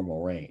into the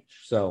normal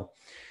range. So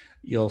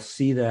you'll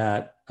see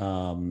that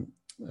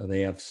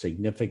they have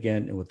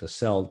significant with the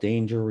cell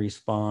danger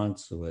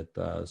response with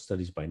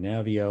studies by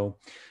Navio,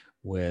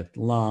 with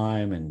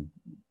Lyme and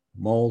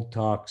mold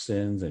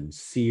toxins and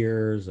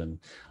CIRS and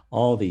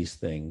all these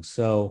things.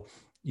 So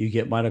you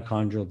get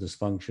mitochondrial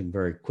dysfunction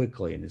very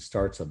quickly and it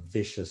starts a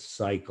vicious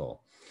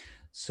cycle.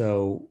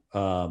 So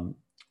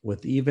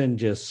with even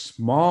just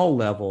small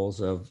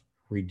levels of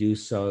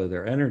reduced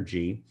cellular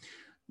energy,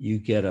 you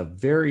get a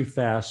very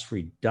fast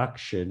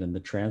reduction in the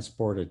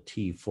transport of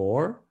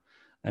T4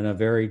 and a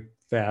very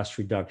fast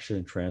reduction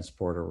in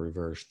transport of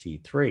reverse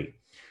T3.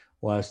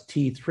 Whereas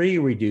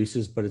T3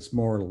 reduces, but it's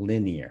more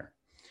linear.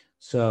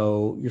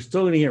 So you're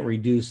still going to get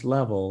reduced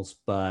levels,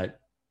 but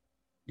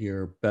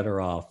you're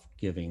better off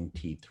giving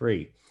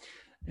T3.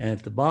 And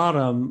at the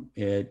bottom,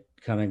 it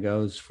kind of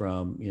goes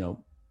from,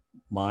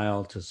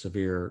 mild to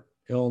severe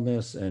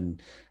illness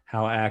and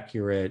how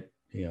accurate,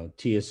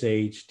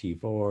 TSH,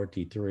 T4,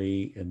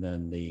 T3, and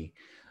then the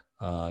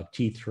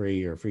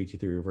T3 or free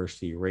T3 reverse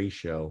T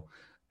ratio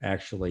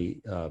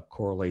actually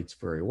correlates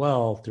very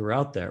well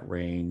throughout that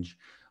range,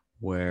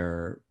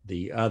 where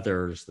the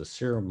others, the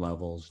serum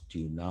levels,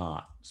 do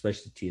not,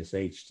 especially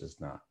TSH does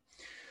not.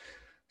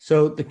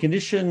 So the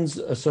conditions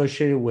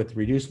associated with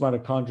reduced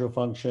mitochondrial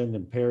function,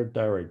 impaired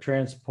thyroid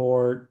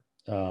transport,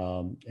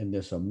 and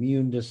this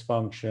immune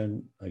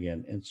dysfunction,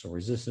 again, insulin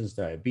resistance,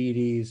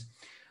 diabetes,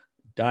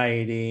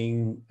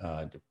 dieting,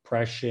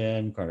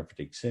 depression, chronic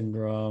fatigue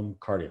syndrome,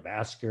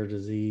 cardiovascular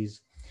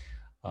disease,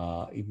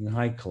 even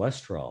high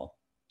cholesterol,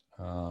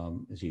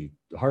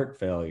 heart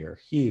failure,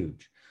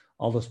 huge.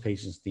 All those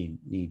patients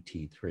need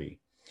T3.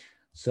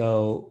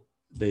 So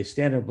the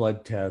standard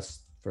blood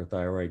test for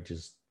thyroid,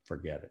 just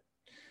forget it.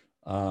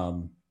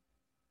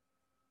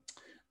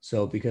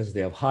 So because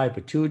they have high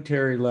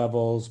pituitary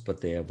levels,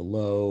 but they have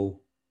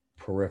low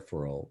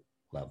peripheral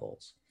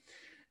levels.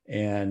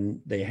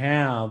 And they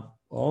have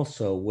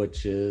also,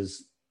 which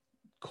is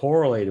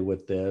correlated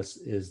with this,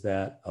 is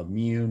that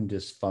immune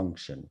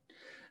dysfunction.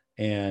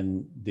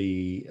 And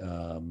the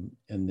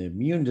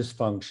immune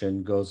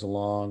dysfunction goes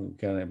along,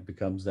 kind of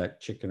becomes that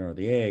chicken or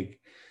the egg,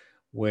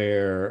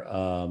 where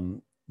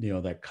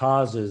that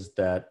causes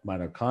that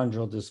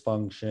mitochondrial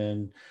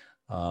dysfunction,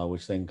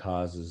 which then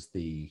causes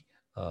the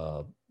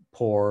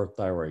poor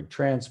thyroid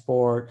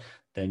transport.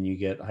 Then you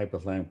get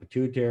hypothalamic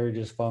pituitary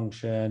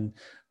dysfunction,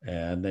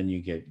 and then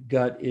you get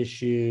gut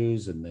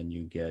issues, and then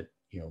you get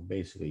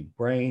basically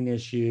brain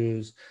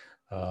issues.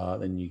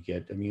 Then you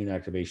get immune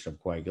activation of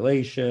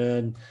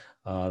coagulation,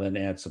 then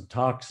add some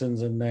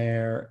toxins in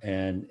there,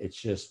 and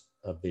it's just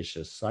a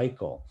vicious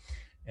cycle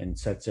and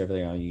sets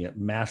everything on. You get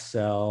mast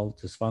cell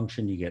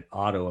dysfunction, you get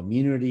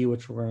autoimmunity,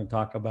 which we're going to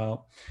talk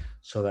about.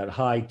 So that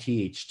high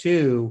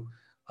Th2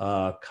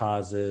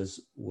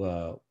 causes,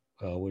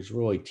 was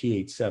really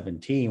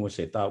Th17, which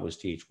they thought was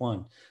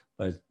Th1,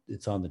 but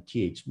it's on the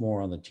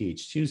more on the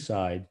Th2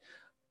 side,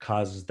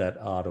 causes that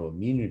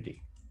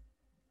autoimmunity.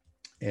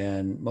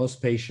 And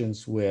most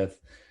patients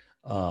with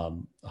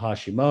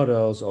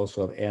Hashimoto's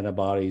also have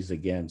antibodies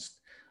against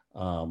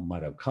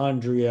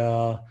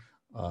mitochondria,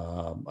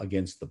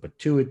 against the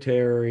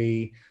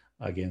pituitary,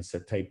 against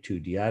the type 2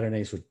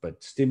 deiodinase,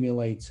 but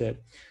stimulates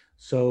it.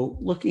 So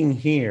looking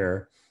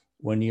here,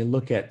 when you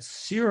look at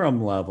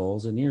serum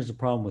levels, and here's the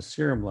problem with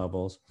serum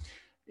levels,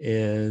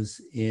 is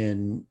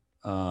you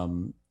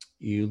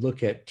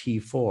look at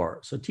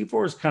T4. So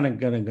T4 is kind of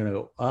going to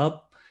go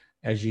up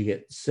as you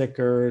get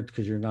sicker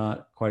because you're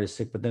not quite as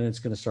sick, but then it's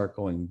going to start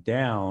going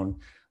down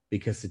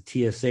because the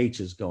TSH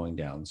is going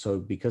down. So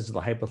because of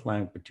the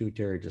hypothalamic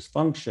pituitary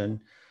dysfunction,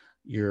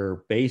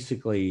 you're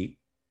basically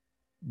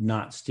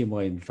not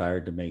stimulating the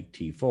thyroid to make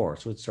T4.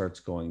 So it starts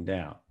going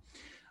down.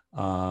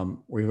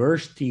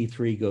 Reverse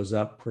T3 goes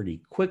up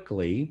pretty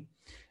quickly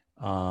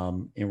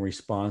in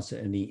response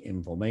to any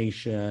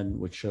inflammation,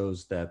 which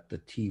shows that the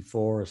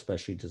T4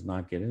 especially does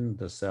not get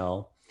into the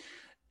cell.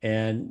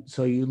 And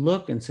so you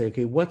look and say,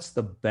 okay, what's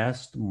the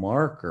best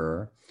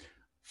marker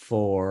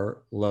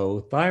for low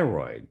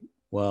thyroid?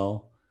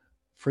 Well,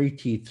 free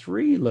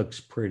T3 looks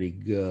pretty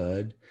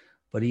good,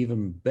 but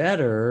even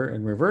better,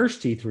 and reverse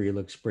T3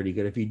 looks pretty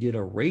good if you did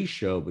a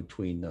ratio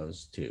between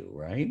those two,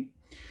 right?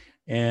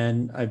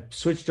 And I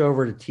switched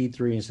over to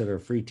T3 instead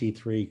of free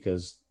T3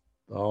 because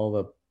all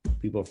the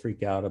people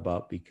freak out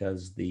about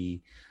because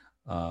the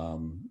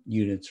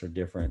units are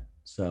different.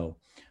 So,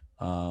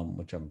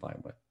 which I'm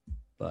fine with.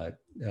 But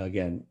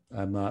again,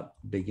 I'm not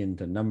big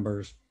into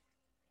numbers.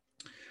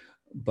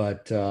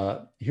 But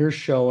here's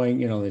showing,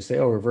 they say,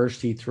 oh, reverse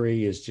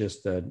T3 is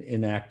just an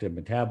inactive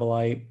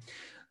metabolite.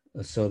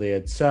 So they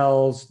had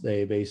cells,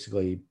 they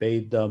basically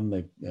bathed them,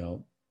 they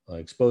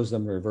exposed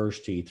them to reverse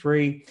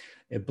T3.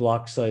 It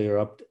blocks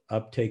cellular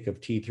uptake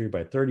of T3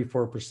 by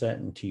 34%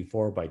 and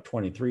T4 by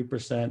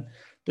 23%.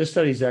 This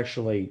study is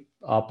actually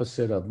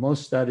opposite of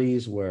most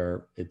studies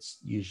where it's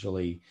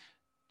usually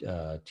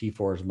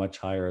T4 is much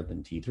higher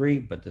than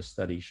T3, but this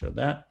study showed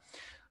that.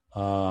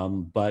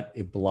 But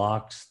it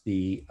blocks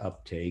the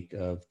uptake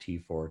of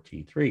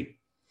T4,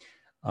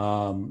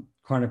 T3.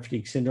 Chronic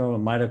fatigue syndrome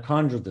and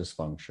mitochondrial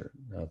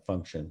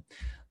dysfunction.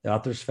 The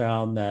authors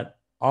found that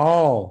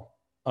all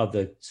of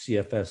the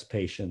CFS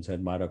patients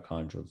had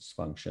mitochondrial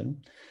dysfunction,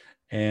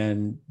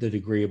 and the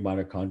degree of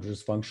mitochondrial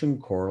dysfunction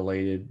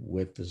correlated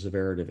with the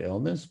severity of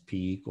illness,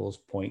 P equals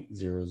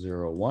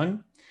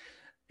 0.001.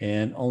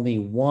 And only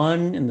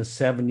 1 in the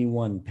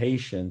 71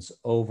 patients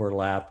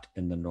overlapped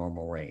in the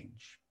normal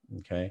range.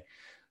 Okay,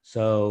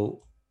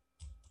 so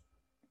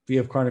if you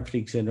have chronic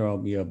fatigue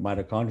syndrome, you have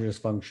mitochondrial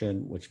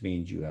dysfunction, which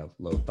means you have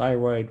low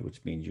thyroid,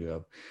 which means you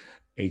have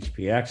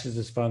HP axis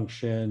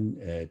dysfunction.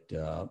 It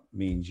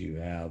means you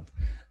have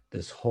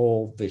this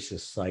whole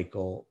vicious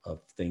cycle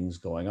of things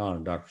going on.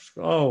 And doctors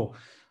go, oh,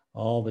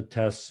 all the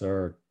tests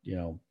are,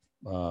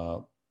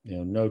 no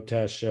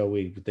tests show,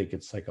 we think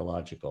it's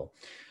psychological.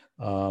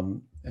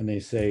 And they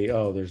say,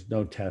 oh, there's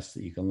no tests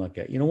that you can look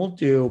at. We'll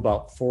do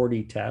about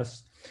 40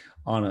 tests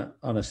on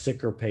a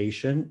sicker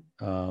patient,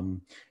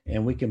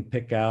 and we can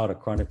pick out a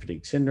chronic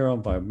fatigue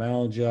syndrome,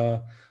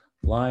 fibromyalgia,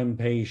 Lyme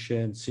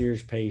patient,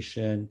 CIRS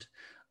patient,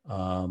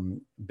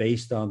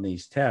 based on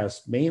these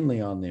tests,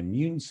 mainly on the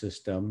immune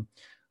system,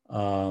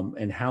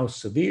 and how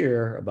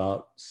severe,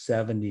 about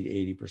 70 to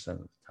 80% of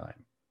the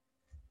time.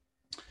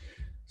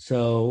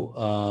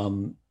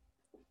 So,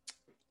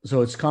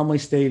 so it's commonly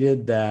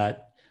stated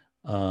that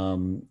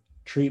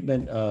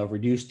treatment of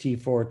reduced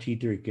T4,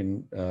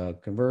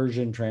 T3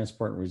 conversion,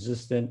 transport and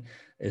resistant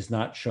is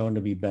not shown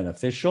to be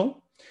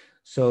beneficial.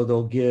 So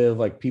they'll give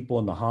like people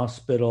in the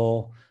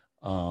hospital,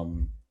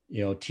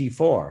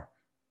 T4,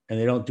 and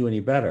they don't do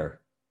any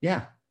better.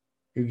 Yeah,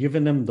 you're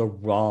giving them the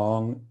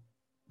wrong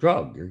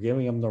drug. You're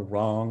giving them the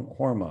wrong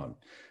hormone.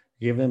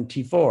 You're giving them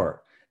T4.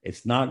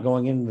 It's not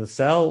going into the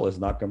cell. It's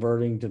not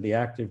converting to the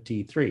active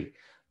T3.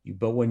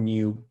 But when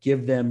you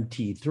give them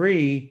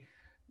T3,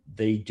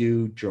 they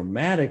do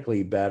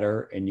dramatically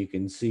better, and you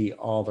can see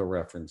all the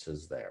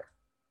references there.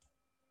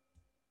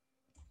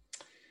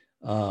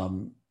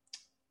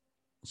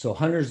 So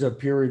hundreds of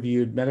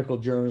peer-reviewed medical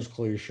journals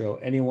clearly show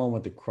anyone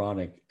with a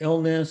chronic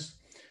illness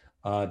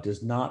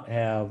does not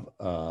have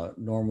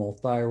normal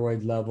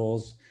thyroid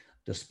levels,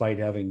 despite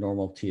having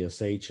normal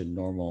TSH and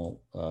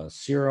normal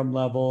serum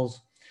levels.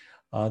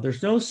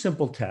 There's no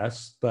simple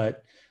tests,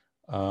 but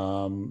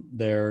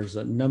there's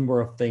a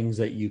number of things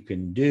that you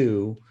can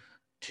do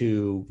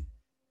to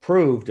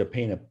prove, to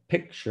paint a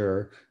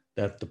picture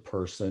that the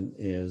person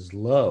is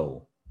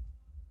low.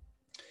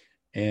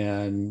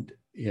 And,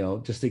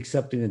 just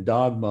accepting the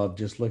dogma of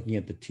just looking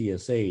at the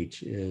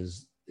TSH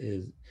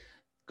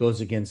goes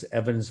against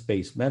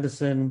evidence-based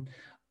medicine.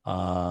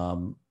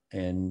 And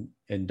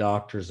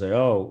doctors say,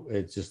 oh,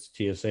 it's just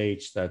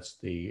TSH, that's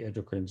the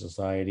Endocrine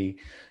Society.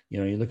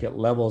 You look at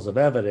levels of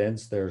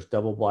evidence, there's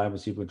double-blind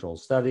placebo-controlled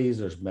studies,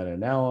 there's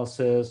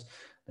meta-analysis,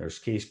 there's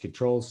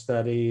case-controlled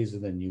studies,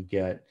 and then you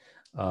get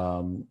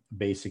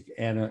basic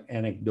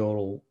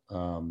anecdotal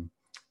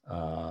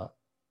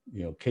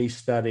case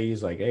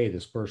studies like, hey,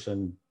 this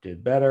person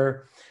did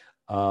better.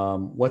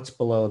 What's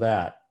below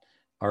that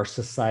are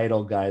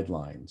societal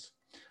guidelines,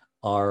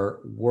 are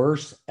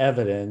worse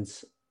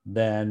evidence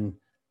than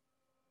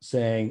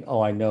saying,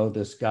 oh, I know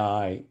this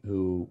guy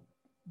who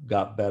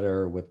got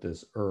better with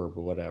this herb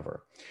or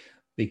whatever.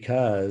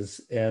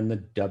 And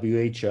the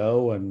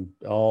WHO and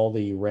all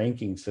the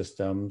ranking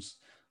systems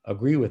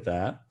agree with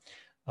that,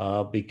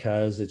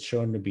 because it's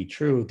shown to be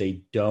true.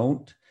 They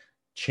don't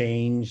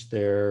change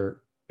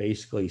their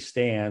basically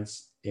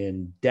stance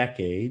in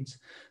decades.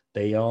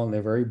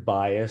 They're very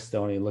biased. They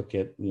only look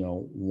at,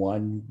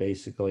 one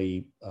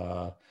basically,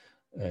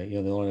 they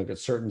only look at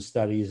certain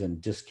studies and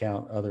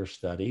discount other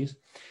studies.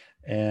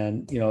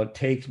 And, it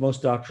takes,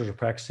 most doctors are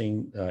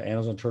practicing,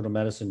 Annals of Internal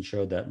Medicine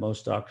showed that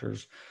most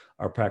doctors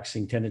are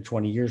practicing 10 to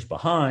 20 years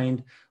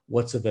behind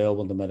what's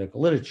available in the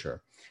medical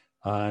literature.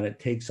 And it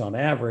takes on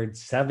average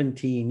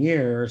 17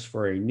 years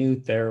for a new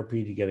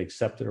therapy to get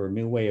accepted, or a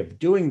new way of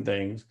doing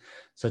things,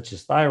 such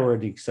as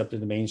thyroid,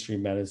 accepted in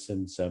mainstream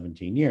medicine,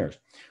 17 years.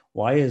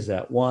 Why is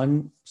that?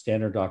 One,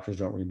 standard doctors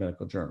don't read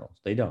medical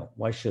journals. They don't.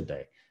 Why should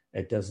they?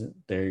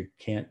 They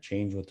can't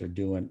change what they're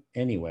doing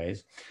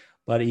anyways.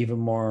 But even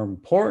more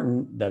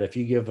important, that if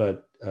you give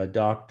a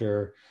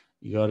doctor,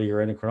 you go to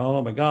your endocrinologist,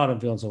 oh my God, I'm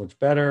feeling so much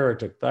better, I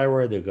took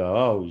thyroid, they go,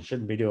 oh, you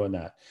shouldn't be doing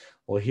that.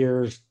 Well,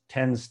 here's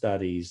 10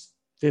 studies,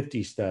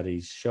 50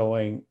 studies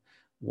showing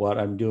what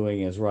I'm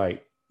doing is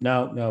right.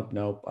 No, nope,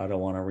 nope. I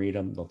don't want to read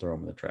them. They'll throw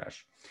them in the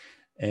trash.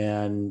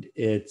 And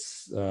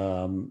it's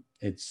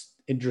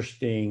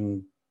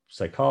interesting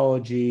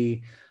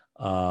psychology,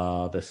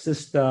 the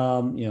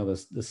system,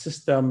 the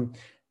system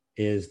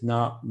is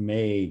not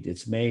made.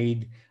 It's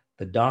made.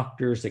 The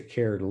doctors that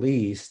care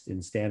least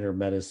in standard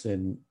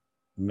medicine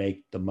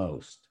make the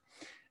most.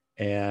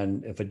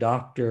 And if a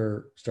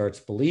doctor starts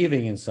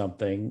believing in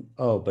something,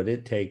 oh, but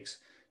it takes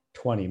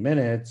 20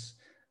 minutes,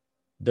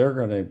 they're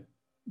going to,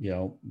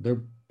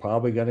 they're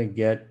probably going to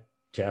get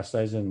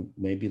chastised and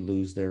maybe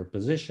lose their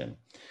position.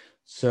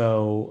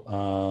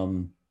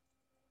 So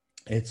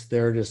they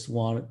just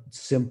want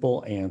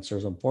simple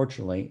answers.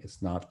 Unfortunately,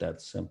 it's not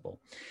that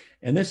simple.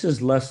 And this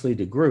is Leslie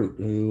DeGroot,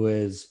 who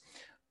is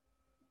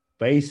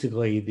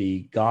basically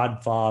the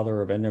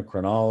godfather of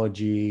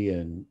endocrinology,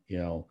 and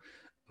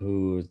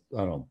who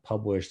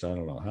published I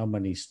don't know how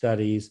many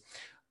studies,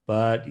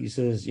 but he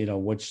says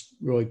which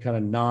really kind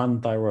of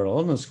non-thyroid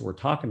illness we're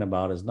talking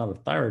about is not a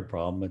thyroid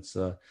problem. It's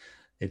the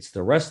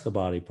rest of the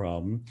body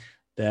problem,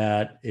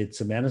 that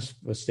it's a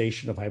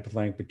manifestation of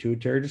hypothalamic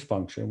pituitary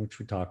dysfunction, which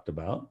we talked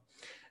about,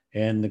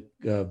 and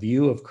the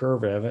view of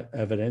curve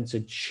evidence,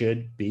 it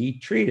should be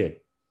treated.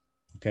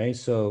 Okay,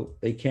 so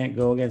they can't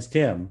go against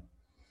him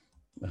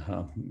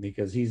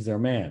because he's their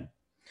man.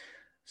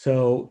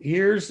 So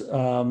here's,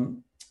 I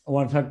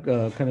want to talk,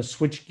 kind of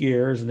switch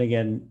gears, and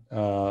again,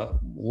 a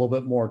little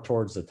bit more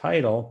towards the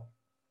title,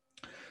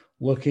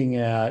 looking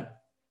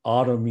at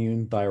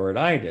autoimmune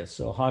thyroiditis.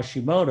 So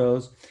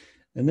Hashimoto's,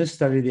 in this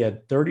study, they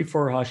had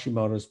 34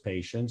 Hashimoto's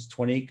patients,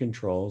 28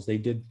 controls. They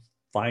did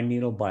fine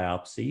needle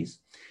biopsies,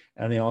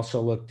 and they also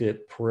looked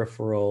at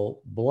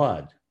peripheral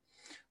blood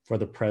for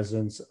the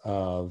presence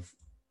of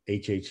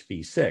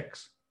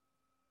HHV6.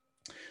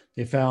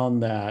 They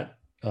found that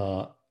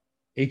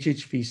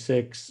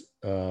HHV6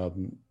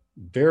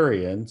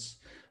 variants,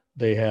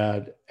 they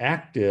had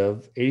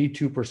active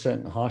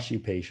 82% in Hashi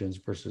patients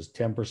versus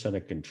 10%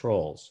 of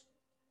controls.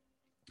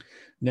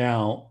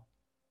 Now,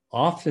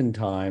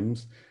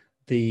 oftentimes,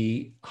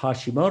 the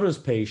Hashimoto's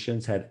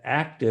patients had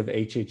active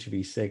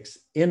HHV6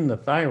 in the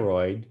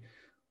thyroid,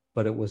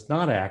 but it was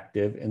not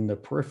active in the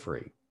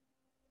periphery.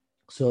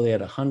 So they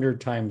had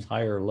 100 times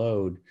higher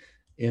load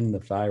in the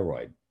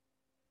thyroid.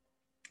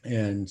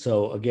 And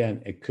so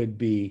again, it could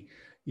be,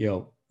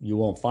 you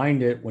won't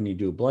find it when you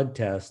do a blood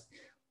test,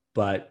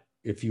 but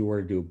if you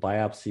were to do a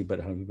biopsy, but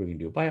how many people can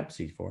do a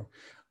biopsy for,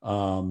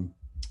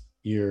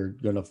 you're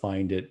going to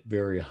find it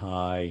very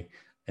high,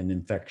 an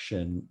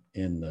infection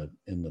in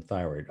the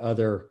thyroid.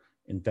 Other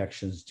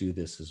infections do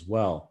this as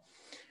well.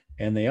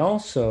 And they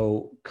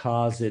also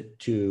cause it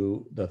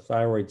to the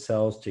thyroid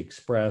cells to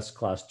express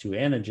class 2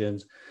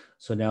 antigens.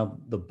 So now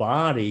the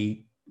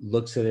body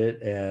looks at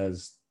it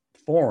as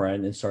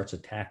foreign and starts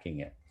attacking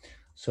it.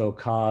 So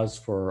cause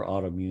for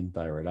autoimmune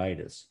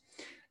thyroiditis.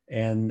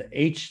 And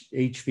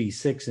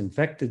HV6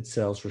 infected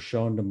cells were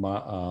shown to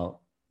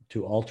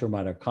alter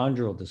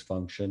mitochondrial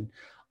dysfunction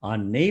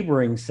on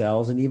neighboring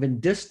cells and even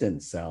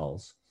distant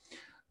cells.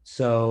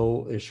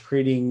 So it's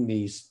creating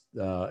these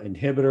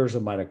inhibitors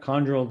of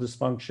mitochondrial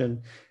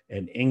dysfunction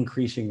and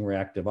increasing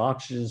reactive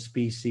oxygen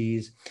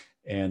species,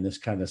 and this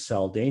kind of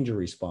cell danger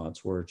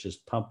response where it's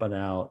just pumping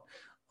out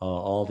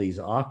all these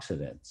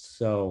oxidants.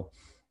 So,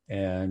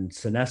 and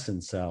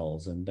senescent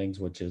cells and things,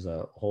 which is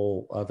a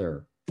whole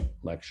other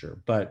lecture.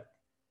 But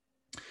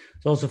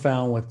it's also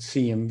found with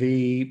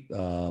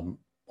CMV,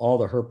 all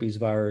the herpes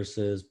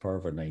viruses,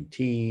 parvo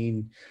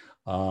 19,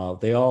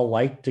 they all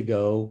like to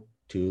go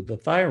to the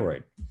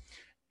thyroid.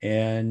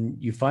 And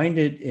you find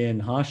it in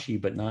Hashi,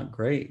 but not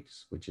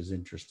Graves, which is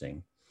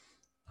interesting.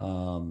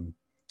 And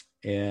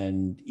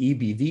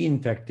EBV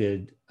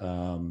infected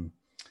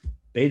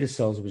beta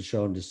cells have been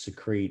shown to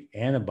secrete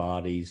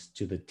antibodies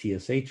to the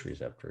TSH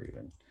receptor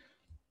even.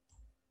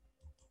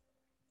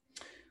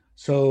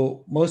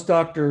 So most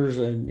doctors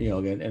and,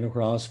 again,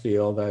 endocrinologists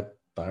feel that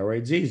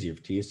thyroid's easy.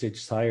 If TSH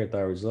is higher,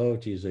 thyroid's low,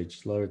 TSH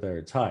is lower,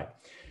 thyroid's high.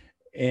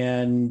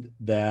 And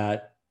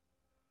that,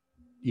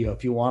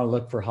 if you want to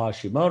look for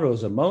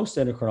Hashimoto's, and most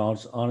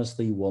endocrinologists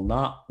honestly will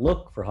not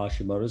look for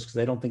Hashimoto's because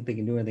they don't think they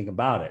can do anything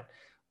about it,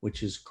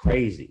 which is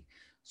crazy.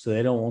 So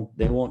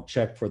they won't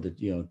check for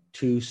the,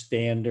 2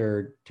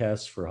 standard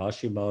tests for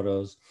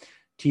Hashimoto's,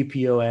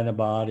 TPO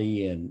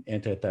antibody and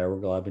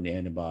antithyroglobulin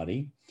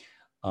antibody.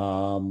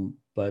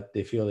 But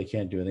they feel they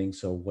can't do anything.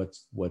 So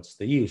what's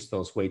the use?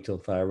 They'll just wait till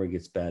thyroid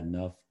gets bad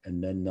enough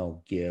and then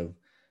they'll give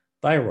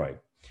thyroid.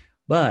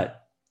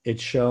 But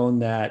it's shown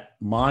that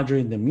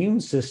modulating the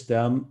immune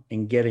system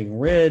and getting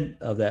rid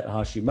of that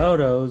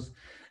Hashimoto's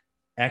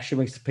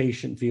actually makes the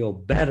patient feel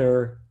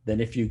better than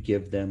if you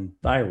give them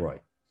thyroid.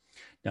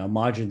 Now,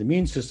 modulating the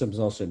immune system is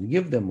also going to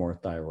give them more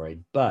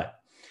thyroid, but,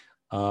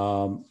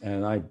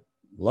 and I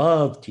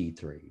love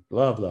T3,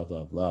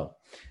 love.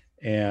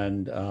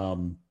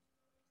 And,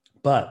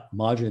 but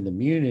modulating the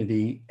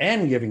immunity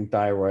and giving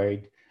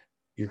thyroid,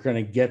 you're going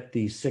to get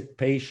these sick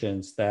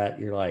patients that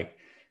you're like,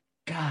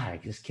 God, I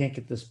just can't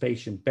get this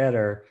patient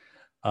better.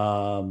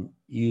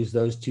 use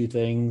those two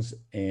things,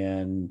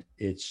 and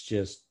it's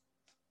just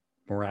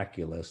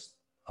miraculous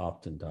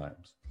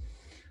oftentimes.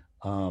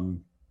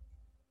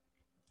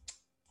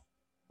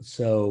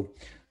 So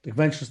the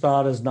conventional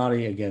thought is not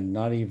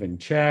even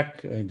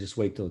check and just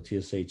wait till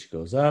TSH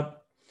goes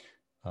up.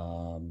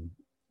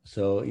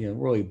 So,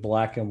 really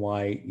black and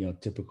white,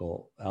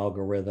 typical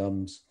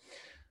algorithms.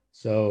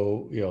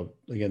 So,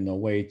 again, they'll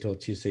wait till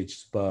TSH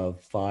is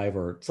above 5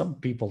 or some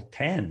people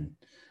 10.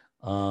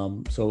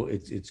 So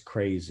it's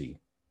crazy.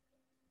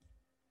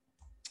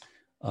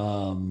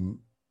 So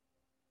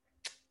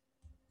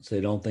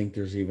they don't think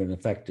there's even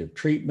effective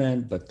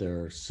treatment, but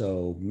there are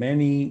so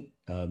many.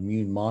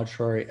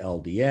 Immune-modulatory,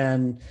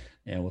 LDN,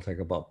 and we'll talk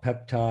about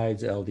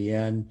peptides,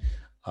 LDN.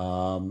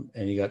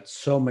 And you got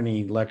so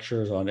many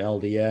lectures on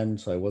LDN,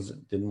 so I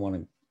didn't want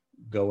to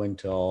go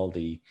into all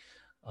the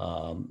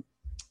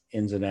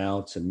ins and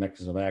outs and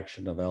mechanism of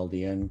action of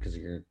LDN, because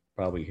you're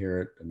probably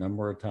hear it a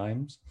number of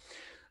times.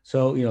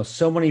 So,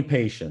 so many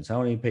patients.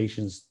 How many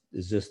patients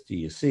do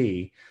you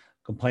see?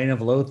 Complain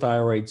of low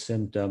thyroid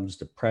symptoms,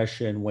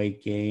 depression,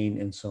 weight gain,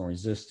 insulin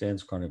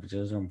resistance, chronic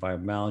fatigue,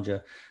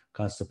 fibromyalgia,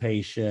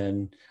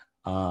 constipation,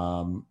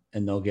 and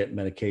they'll get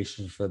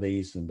medications for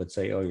these, but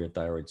say, oh, your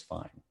thyroid's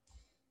fine,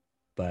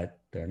 but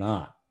they're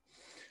not.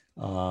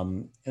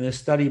 In a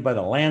study by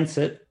the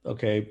Lancet,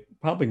 okay,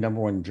 probably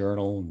 #1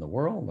 journal in the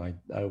world,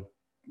 I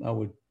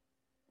would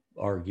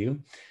argue,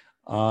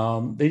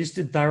 they just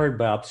did thyroid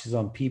biopsies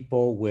on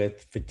people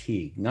with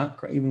fatigue, not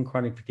even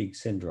chronic fatigue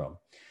syndrome.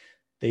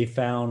 They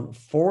found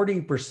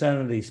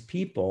 40% of these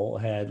people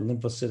had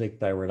lymphocytic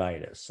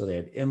thyroiditis, so they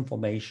had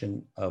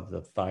inflammation of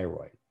the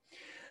thyroid,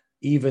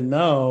 even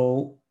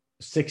though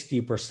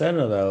 60%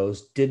 of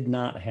those did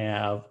not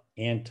have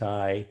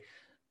anti-TPO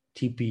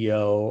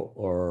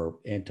or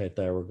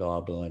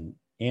anti-thyroglobulin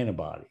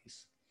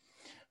antibodies.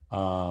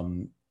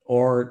 And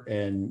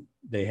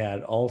they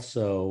had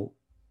also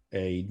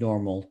a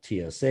normal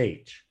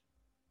TSH.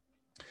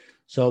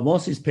 So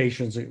most of these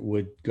patients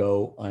would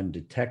go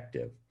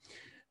undetected.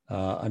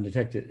 And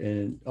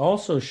it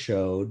also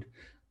showed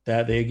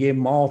that they gave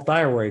them all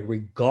thyroid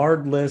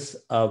regardless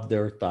of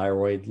their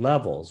thyroid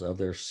levels, of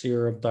their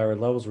serum thyroid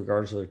levels,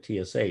 regardless of their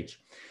TSH.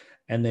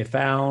 And they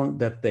found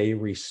that they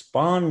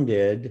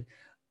responded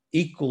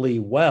equally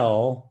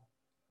well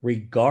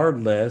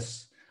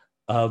regardless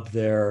of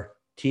their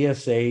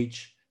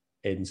TSH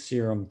and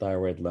serum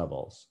thyroid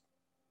levels.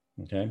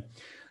 Okay.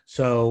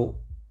 So,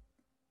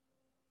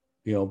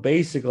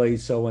 basically,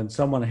 so when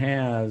someone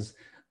has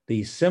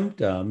these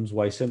symptoms,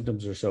 why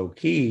symptoms are so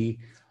key,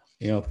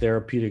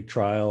 therapeutic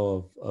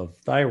trial of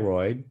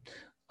thyroid,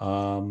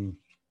 and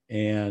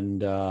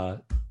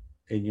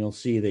you'll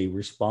see they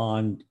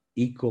respond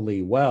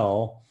equally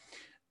well.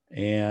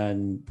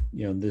 And,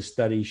 this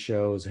study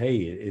shows, hey,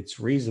 it's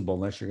reasonable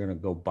unless you're going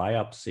to go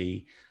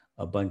biopsy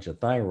a bunch of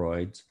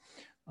thyroids.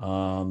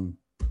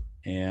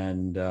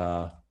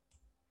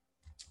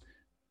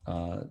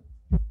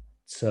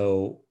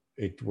 So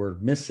we're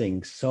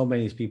missing so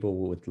many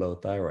people with low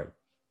thyroid.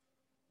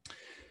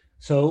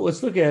 So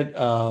let's look at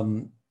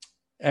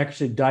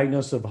actually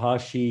diagnosis of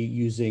Hashi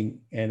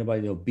using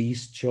antibody in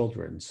obese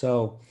children.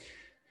 So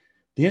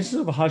the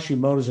incidence of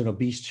Hashimoto's in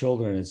obese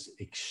children is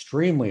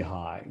extremely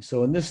high.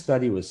 So in this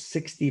study it was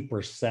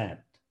 60%.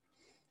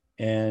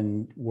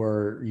 And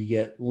where you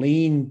get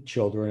lean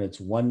children, it's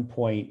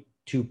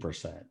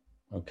 1.2%.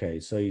 Okay,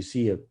 so you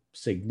see a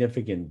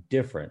significant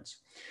difference.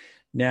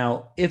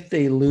 Now, if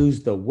they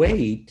lose the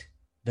weight,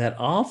 that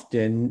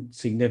often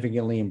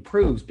significantly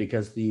improves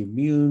because the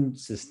immune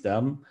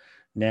system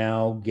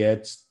now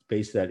gets,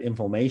 basically that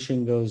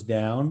inflammation goes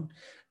down.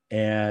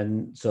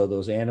 And so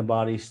those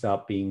antibodies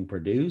stop being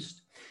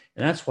produced.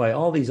 And that's why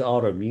all these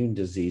autoimmune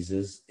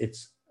diseases,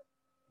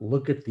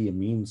 look at the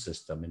immune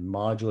system and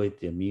modulate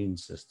the immune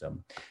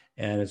system.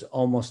 And it's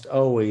almost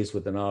always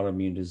with an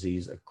autoimmune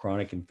disease, a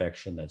chronic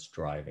infection that's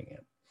driving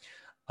it.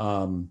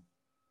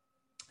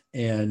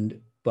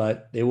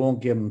 But they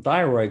won't give them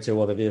thyroid, say,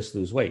 well, they just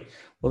lose weight.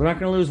 Well, they're not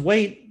going to lose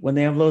weight when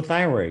they have low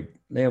thyroid.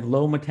 They have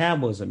low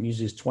metabolism,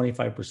 usually it's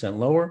 25%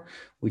 lower.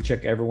 We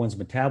check everyone's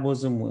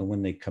metabolism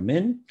when they come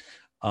in.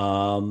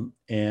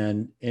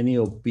 And any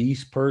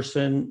obese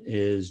person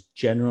is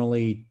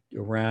generally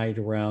right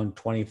around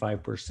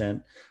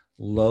 25%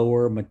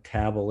 lower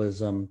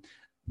metabolism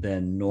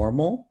than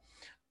normal.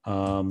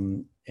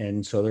 And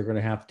so they're going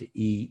to have to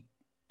eat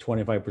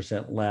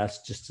 25%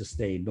 less just to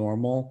stay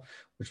normal,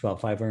 which is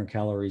about 500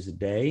 calories a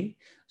day.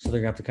 So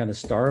they're going to have to kind of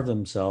starve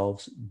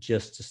themselves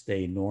just to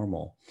stay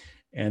normal.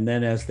 And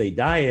then as they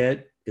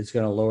diet, it's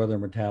going to lower their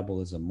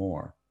metabolism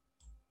more.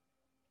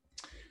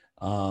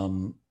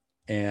 And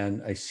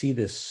I see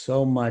this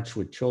so much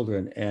with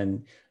children.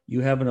 And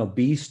you have an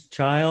obese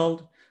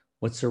child,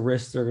 what's the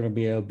risk they're going to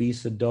be an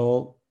obese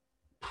adult?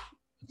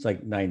 It's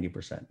like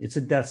 90%. It's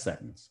a death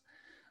sentence.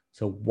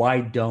 So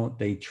why don't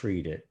they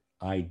treat it?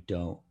 I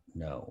don't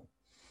know.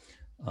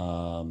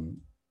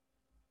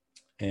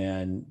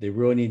 And they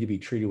really need to be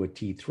treated with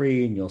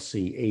T3, and you'll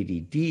see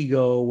ADD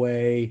go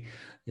away.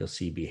 You'll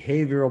see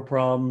behavioral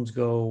problems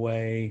go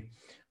away.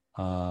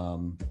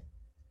 and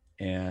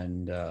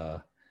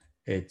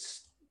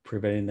it's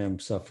preventing them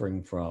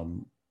suffering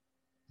from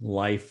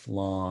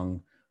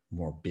lifelong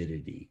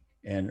morbidity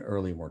and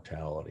early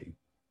mortality.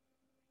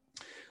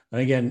 And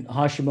again,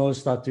 Hashimoto's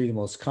is thought to be the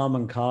most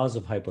common cause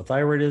of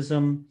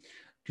hypothyroidism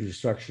due to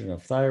destruction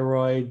of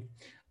thyroid.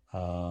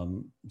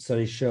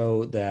 Studies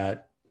show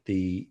that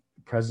the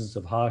presence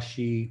of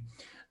Hashi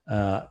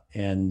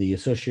and the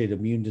associated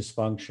immune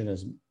dysfunction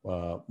has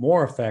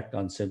more effect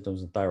on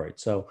symptoms of thyroid.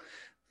 So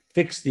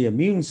fix the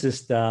immune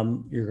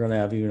system, you're going to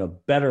have even a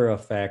better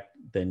effect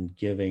than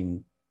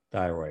giving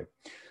thyroid.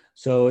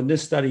 So in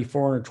this study,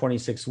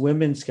 426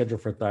 women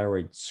scheduled for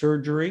thyroid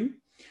surgery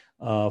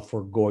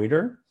for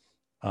goiter.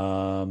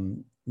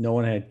 No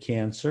one had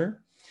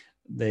cancer.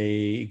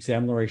 They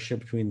examined the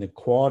relationship between the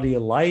quality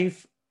of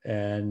life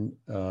and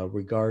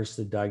regards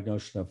to the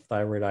diagnosis of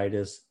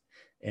thyroiditis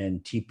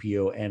and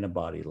TPO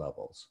antibody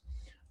levels.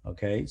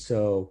 Okay,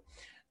 so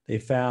they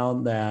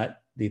found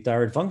that the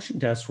thyroid function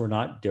tests were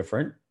not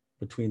different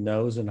between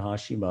those and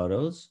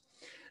Hashimoto's.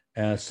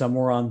 Some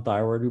were on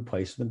thyroid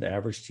replacement. The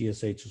average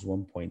TSH was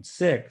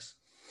 1.6,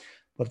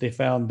 but they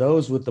found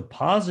those with the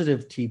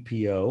positive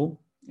TPO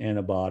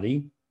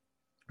antibody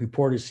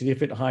reported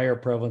significant higher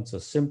prevalence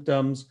of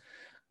symptoms,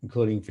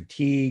 including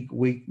fatigue,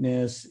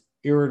 weakness,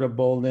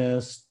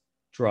 irritableness,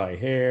 dry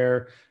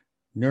hair,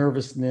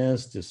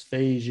 nervousness,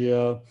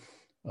 dysphagia,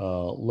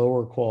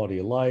 lower quality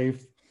of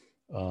life,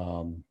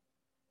 and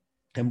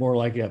more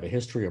likely to have a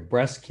history of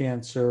breast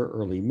cancer,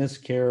 early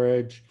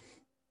miscarriage.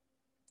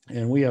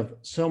 And we have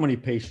so many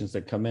patients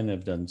that come in and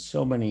have done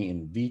so many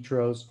in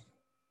vitros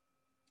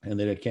and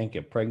they can't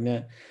get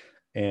pregnant.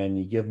 And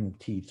you give them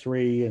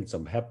T3 and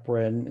some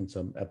heparin and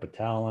some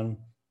epitalin,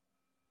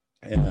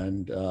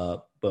 and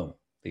boom,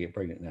 they get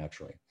pregnant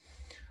naturally.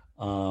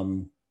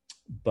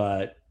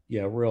 But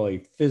yeah,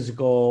 really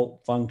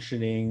physical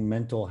functioning,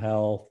 mental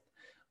health,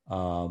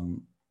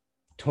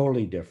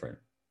 totally different.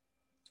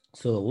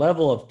 So the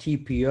level of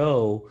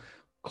TPO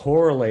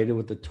correlated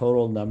with the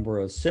total number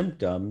of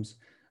symptoms,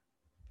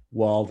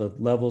 while the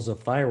levels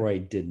of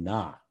thyroid did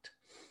not.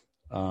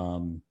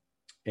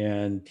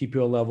 And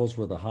TPO levels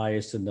were the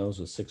highest in those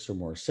with 6 or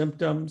more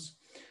symptoms.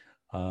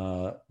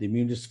 The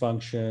immune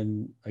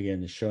dysfunction,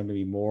 again, is shown to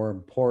be more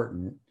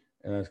important,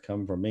 and that's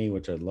come from me,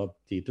 which I love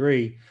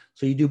T3.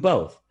 So you do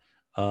both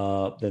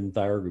than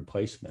thyroid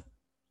replacement.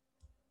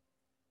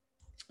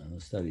 And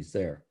the studies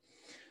there.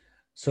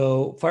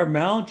 So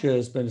fibromyalgia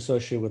has been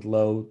associated with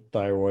low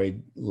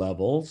thyroid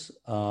levels,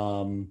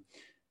 and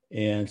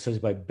studies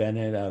by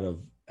Bennett out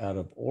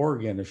of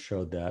Oregon have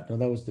showed that. No,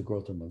 that was the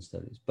growth hormone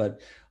studies,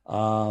 but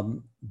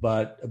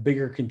a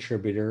bigger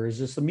contributor is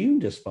this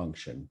immune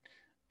dysfunction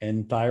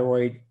and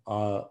thyroid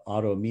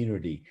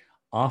autoimmunity,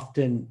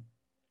 often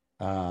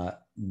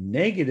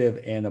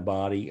negative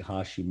antibody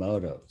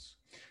Hashimoto's.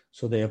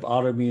 So they have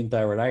autoimmune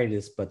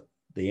thyroiditis, but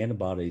the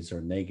antibodies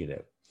are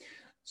negative.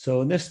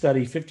 So in this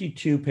study,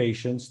 52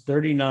 patients,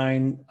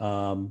 39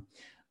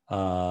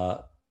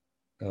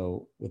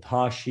 with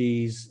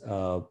Hashi's,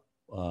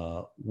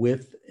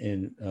 with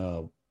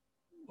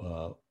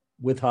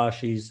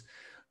Hashi's,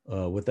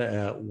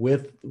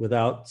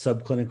 without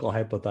subclinical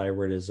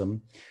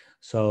hypothyroidism,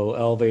 so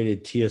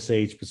elevated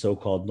TSH, but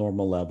so-called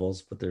normal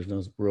levels, but there's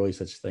no really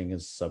such thing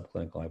as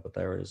subclinical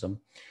hypothyroidism,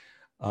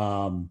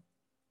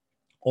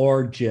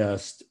 or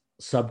just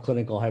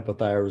subclinical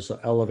hypothyroidism, so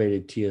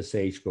elevated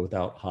TSH, but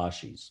without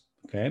Hashi's.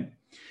 Okay,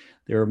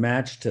 they were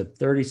matched to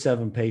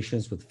 37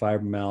 patients with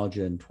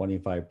fibromyalgia and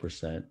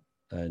 25%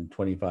 and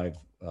 25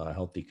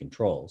 healthy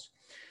controls.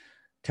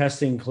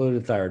 Testing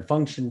included thyroid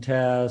function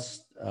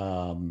test,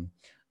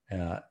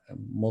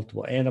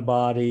 multiple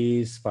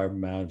antibodies,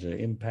 fibromyalgia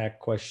impact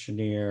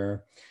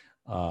questionnaire,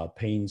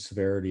 pain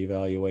severity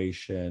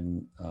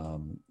evaluation,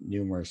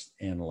 numerous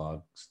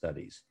analog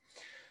studies.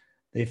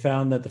 They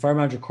found that the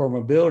fibromyalgia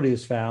comorbidity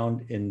is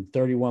found in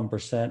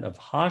 31% of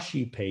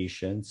Hashi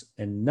patients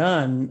and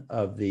none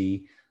of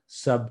the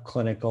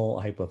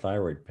subclinical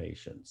hypothyroid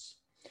patients.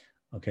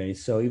 Okay,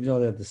 so even though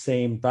they have the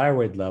same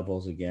thyroid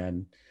levels,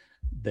 again,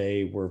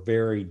 they were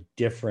very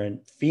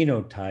different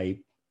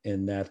phenotype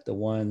in that the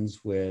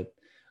ones with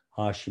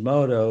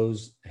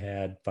Hashimoto's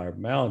had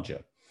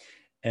fibromyalgia.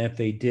 And if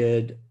they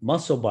did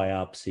muscle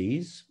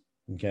biopsies,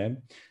 okay,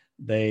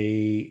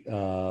 they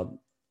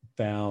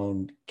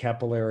found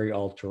capillary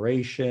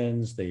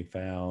alterations, they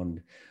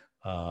found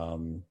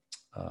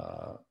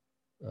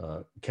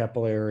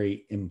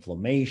capillary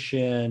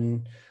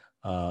inflammation,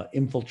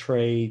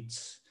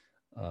 infiltrates,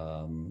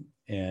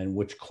 and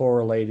which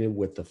correlated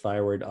with the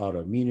thyroid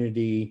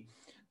autoimmunity,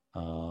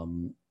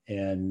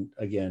 and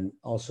again,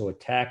 also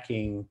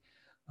attacking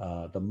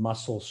the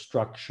muscle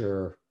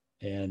structure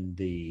and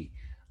the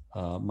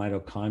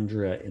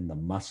mitochondria in the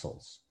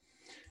muscles.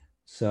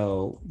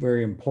 So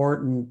very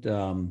important.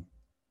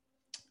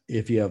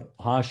 If you have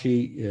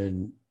Hashi,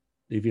 and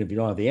even if you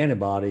don't have the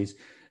antibodies,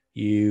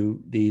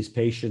 these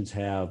patients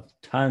have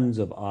tons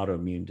of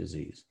autoimmune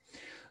disease.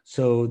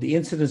 So the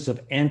incidence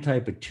of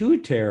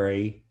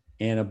anti-pituitary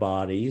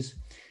antibodies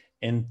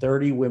in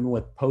 30 women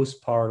with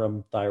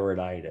postpartum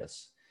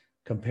thyroiditis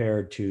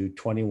compared to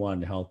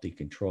 21 healthy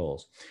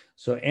controls.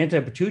 So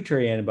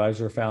anti-pituitary antibodies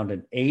were found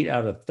in 8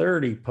 out of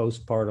 30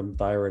 postpartum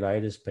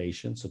thyroiditis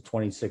patients, so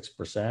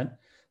 26%,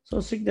 so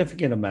a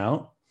significant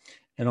amount,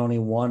 and only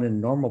 1 in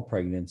normal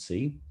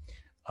pregnancy.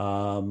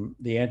 The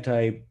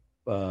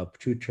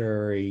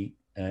anti-pituitary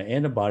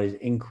antibodies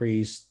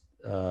increased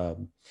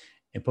in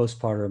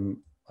postpartum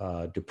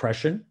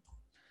depression.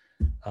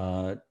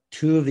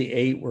 2 of the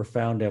 8 were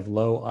found to have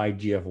low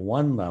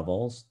IGF-1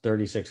 levels,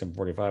 36 and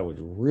 45 was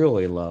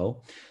really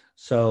low.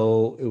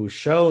 So it was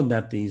shown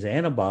that these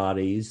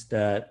antibodies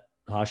that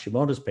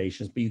Hashimoto's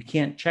patients, but you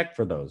can't check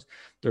for those.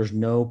 There's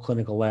no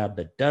clinical lab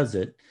that does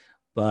it,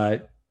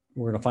 but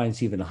we're going to find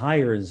it's even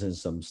higher in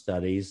some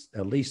studies.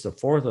 At least a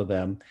fourth of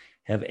them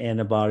have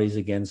antibodies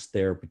against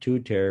their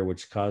pituitary,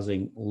 which is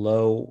causing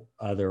low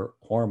other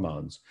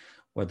hormones,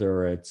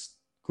 whether it's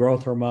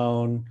growth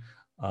hormone,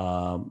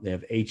 they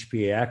have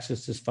HPA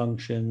axis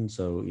dysfunction,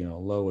 so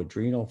low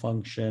adrenal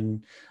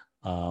function,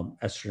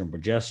 estrogen,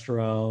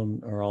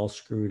 progesterone are all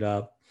screwed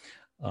up.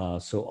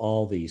 So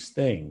all these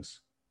things.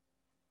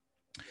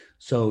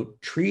 So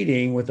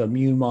treating with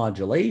immune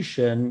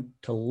modulation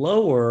to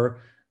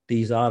lower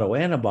these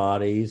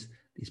autoantibodies,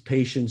 these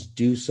patients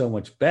do so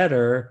much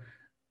better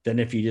than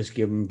if you just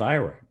give them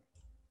thyroid.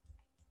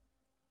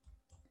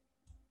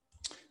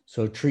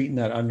 So treating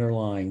that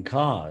underlying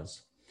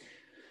cause.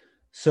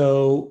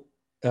 So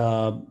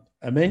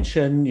I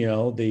mentioned,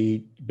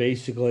 the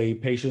basically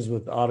patients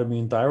with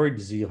autoimmune thyroid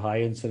disease have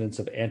high incidence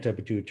of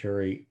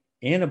anti-pituitary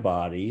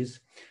antibodies,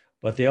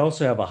 but they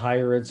also have a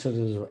higher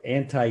incidence of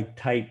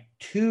anti-type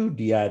 2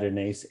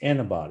 deiodinase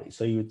antibodies.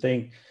 So you would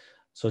think,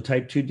 so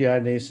type 2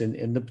 deiodinase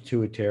in the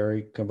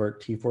pituitary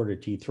convert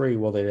T4 to T3.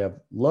 Well, they have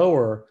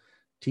lower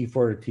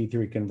T4 to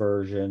T3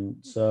 conversion,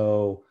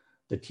 so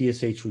the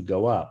TSH would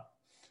go up.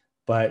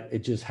 But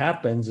it just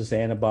happens this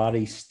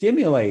antibody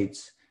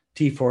stimulates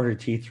T4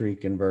 to T3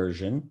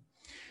 conversion.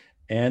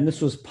 And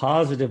this was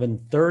positive in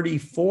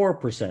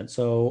 34%.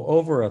 So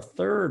over a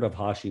third of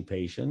Hashi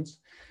patients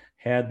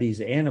had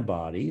these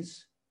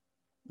antibodies,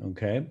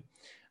 okay,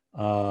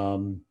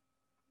 of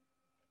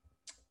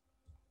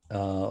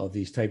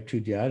these type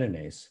 2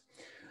 deiodinase.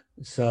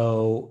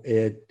 So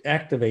it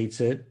activates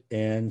it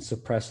and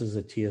suppresses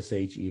the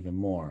TSH even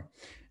more.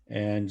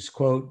 And just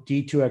quote,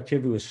 D2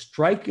 activity was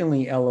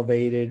strikingly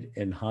elevated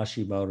in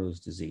Hashimoto's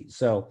disease.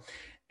 So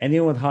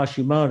anyone with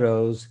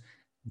Hashimoto's,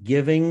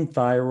 giving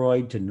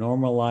thyroid to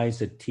normalize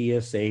the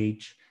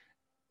TSH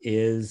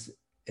is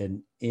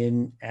an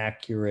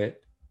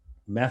inaccurate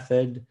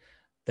method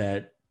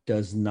that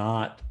does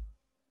not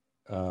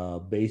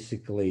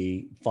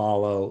basically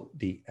follow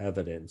the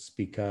evidence,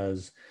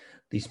 because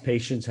these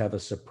patients have a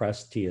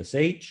suppressed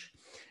TSH,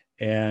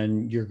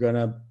 and you're going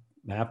to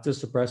have to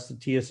suppress the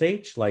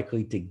TSH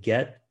likely to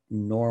get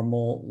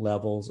normal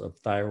levels of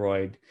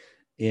thyroid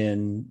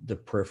in the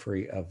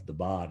periphery of the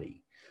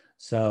body.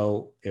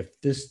 So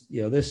if this,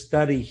 this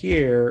study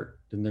here,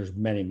 and there's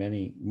many,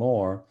 many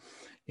more,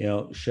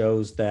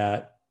 shows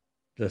that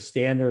the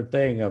standard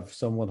thing of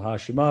someone with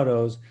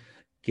Hashimoto's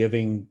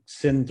giving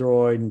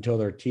Synthroid until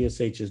their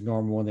TSH is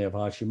normal when they have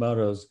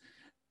Hashimoto's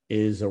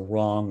is a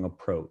wrong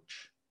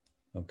approach.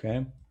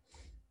 Okay.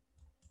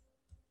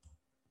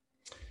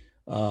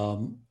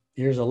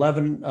 Here's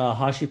 11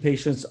 Hashi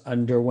patients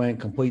underwent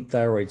complete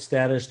thyroid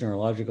status,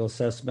 neurological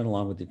assessment,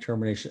 along with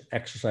determination,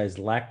 exercise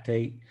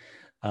lactate,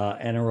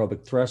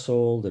 anaerobic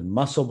threshold, and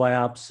muscle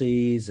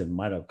biopsies, and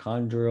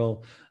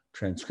mitochondrial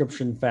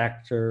transcription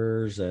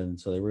factors. And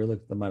so they really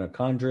looked at the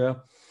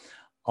mitochondria.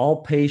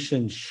 All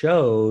patients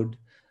showed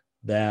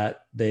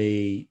that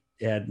they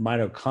had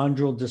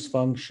mitochondrial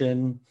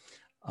dysfunction.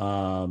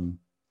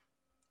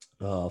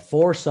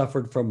 4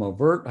 suffered from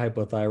overt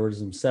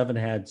hypothyroidism, 7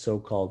 had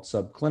so-called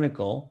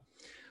subclinical.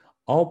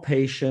 All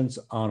patients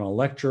on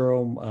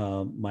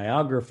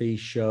electromyography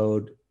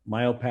showed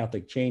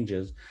myopathic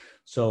changes,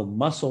 so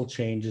muscle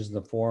changes in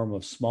the form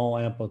of small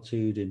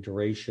amplitude and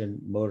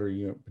duration motor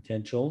unit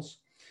potentials.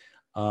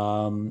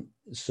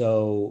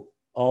 So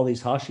all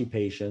these Hashi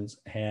patients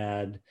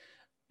had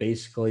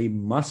basically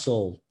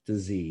muscle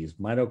disease,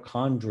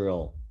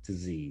 mitochondrial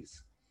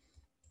disease.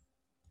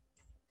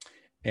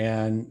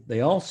 And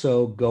they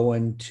also go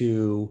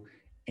into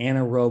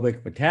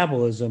anaerobic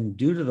metabolism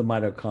due to the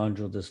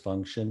mitochondrial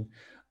dysfunction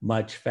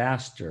much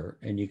faster.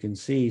 And you can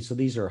see, so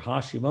these are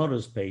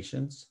Hashimoto's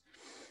patients,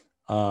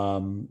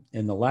 and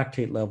the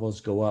lactate levels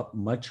go up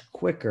much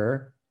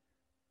quicker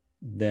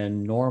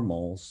than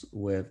normals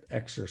with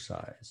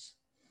exercise.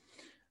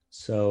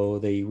 So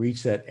they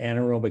reach that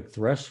anaerobic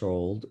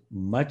threshold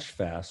much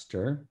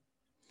faster.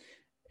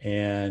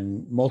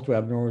 And multiple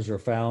abnormals are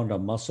found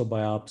on muscle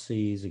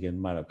biopsies, again,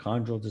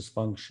 mitochondrial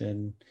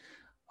dysfunction.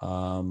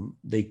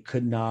 They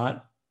could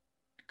not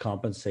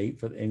compensate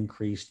for the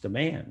increased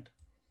demand.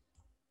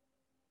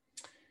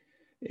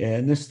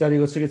 And this study,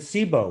 let's look at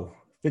SIBO.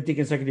 50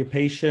 consecutive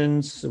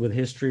patients with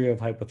history of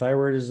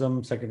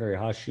hypothyroidism, secondary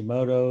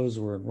Hashimoto's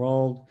were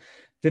enrolled.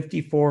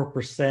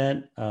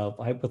 54% of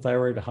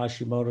hypothyroid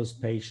Hashimoto's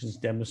patients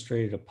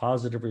demonstrated a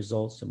positive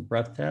results in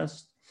breath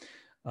tests.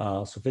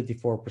 So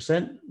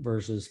 54%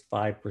 versus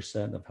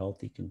 5% of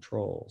healthy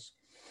controls.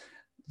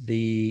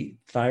 The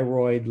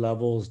thyroid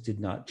levels did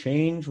not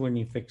change when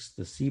you fixed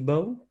the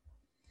SIBO.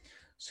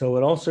 So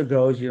it also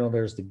goes,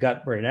 there's the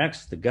gut-brain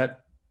axis. The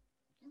gut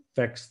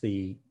affects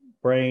the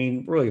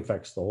brain, really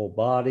affects the whole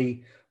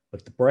body,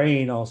 but the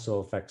brain also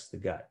affects the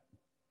gut.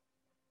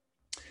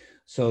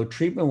 So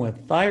treatment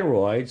with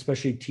thyroid,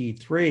 especially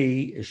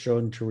T3, is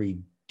shown to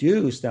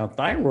reduce. Now,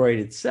 thyroid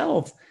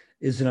itself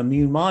is an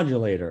immune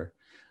modulator.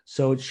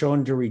 So it's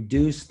shown to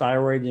reduce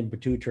thyroid and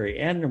pituitary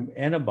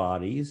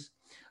antibodies,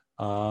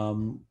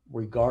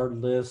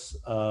 regardless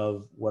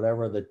of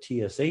whatever the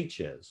TSH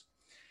is.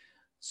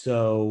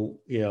 So,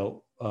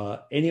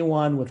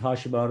 anyone with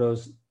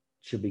Hashimoto's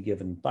should be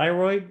given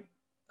thyroid,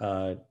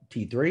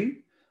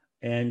 T3,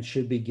 and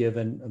should be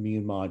given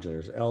immune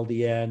modulators,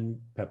 LDN,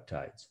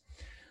 peptides.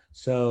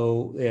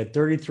 So they had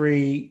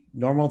 33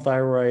 normal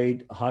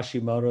thyroid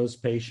Hashimoto's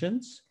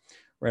patients,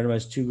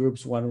 randomized 2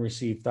 groups, one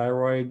received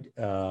thyroid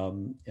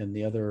and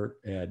the other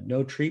had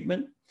no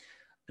treatment.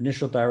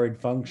 Initial thyroid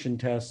function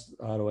tests,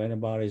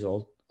 autoantibodies,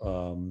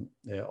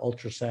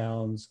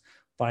 ultrasounds,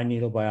 fine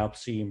needle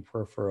biopsy, and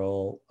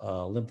peripheral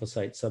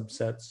lymphocyte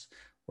subsets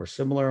were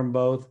similar in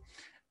both.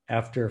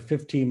 After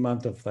 15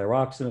 months of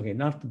thyroxine, okay,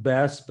 not the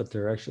best, but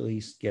they're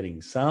actually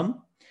getting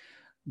some.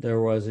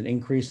 There was an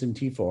increase in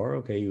T4.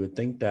 Okay, you would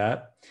think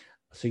that.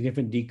 A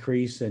significant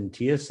decrease in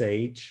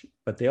TSH,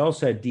 but they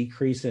also had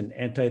decrease in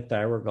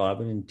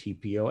antithyroglobulin and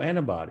TPO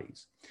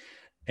antibodies.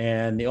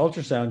 And the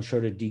ultrasound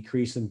showed a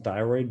decrease in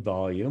thyroid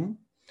volume,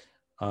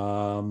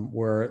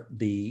 where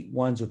the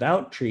ones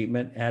without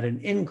treatment had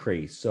an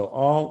increase. So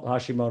all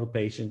Hashimoto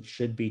patients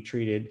should be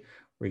treated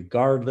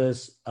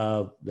regardless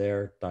of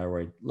their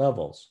thyroid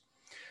levels.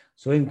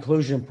 So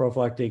inclusion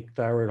prophylactic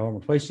thyroid hormone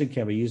replacement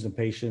can be used in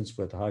patients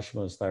with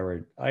Hashimoto's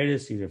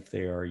thyroiditis, even if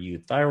they are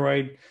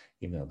euthyroid,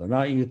 even though they're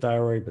not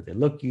euthyroid, but they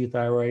look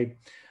euthyroid.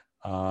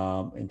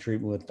 And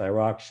treatment with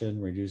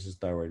thyroxine reduces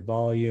thyroid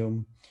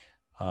volume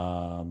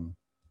and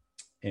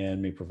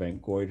may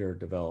prevent goiter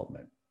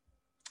development.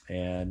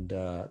 And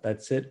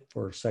that's it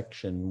for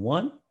section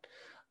 1.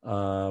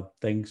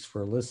 Thanks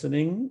for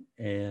listening,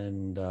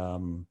 and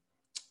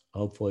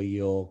hopefully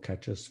you'll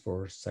catch us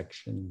for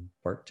section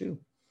part 2.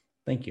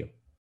 Thank you.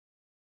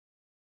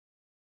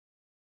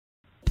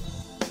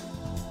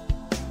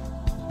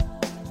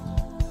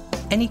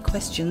 Any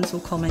questions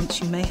or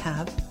comments you may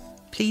have,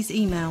 please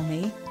email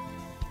me,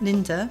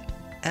 Linda,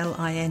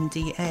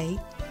 Linda,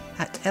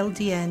 at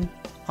ldnrt.org.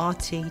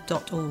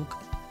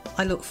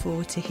 I look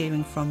forward to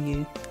hearing from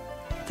you.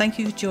 Thank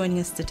you for joining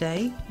us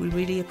today. We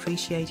really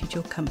appreciated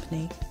your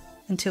company.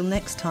 Until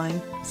next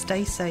time,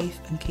 stay safe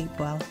and keep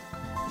well.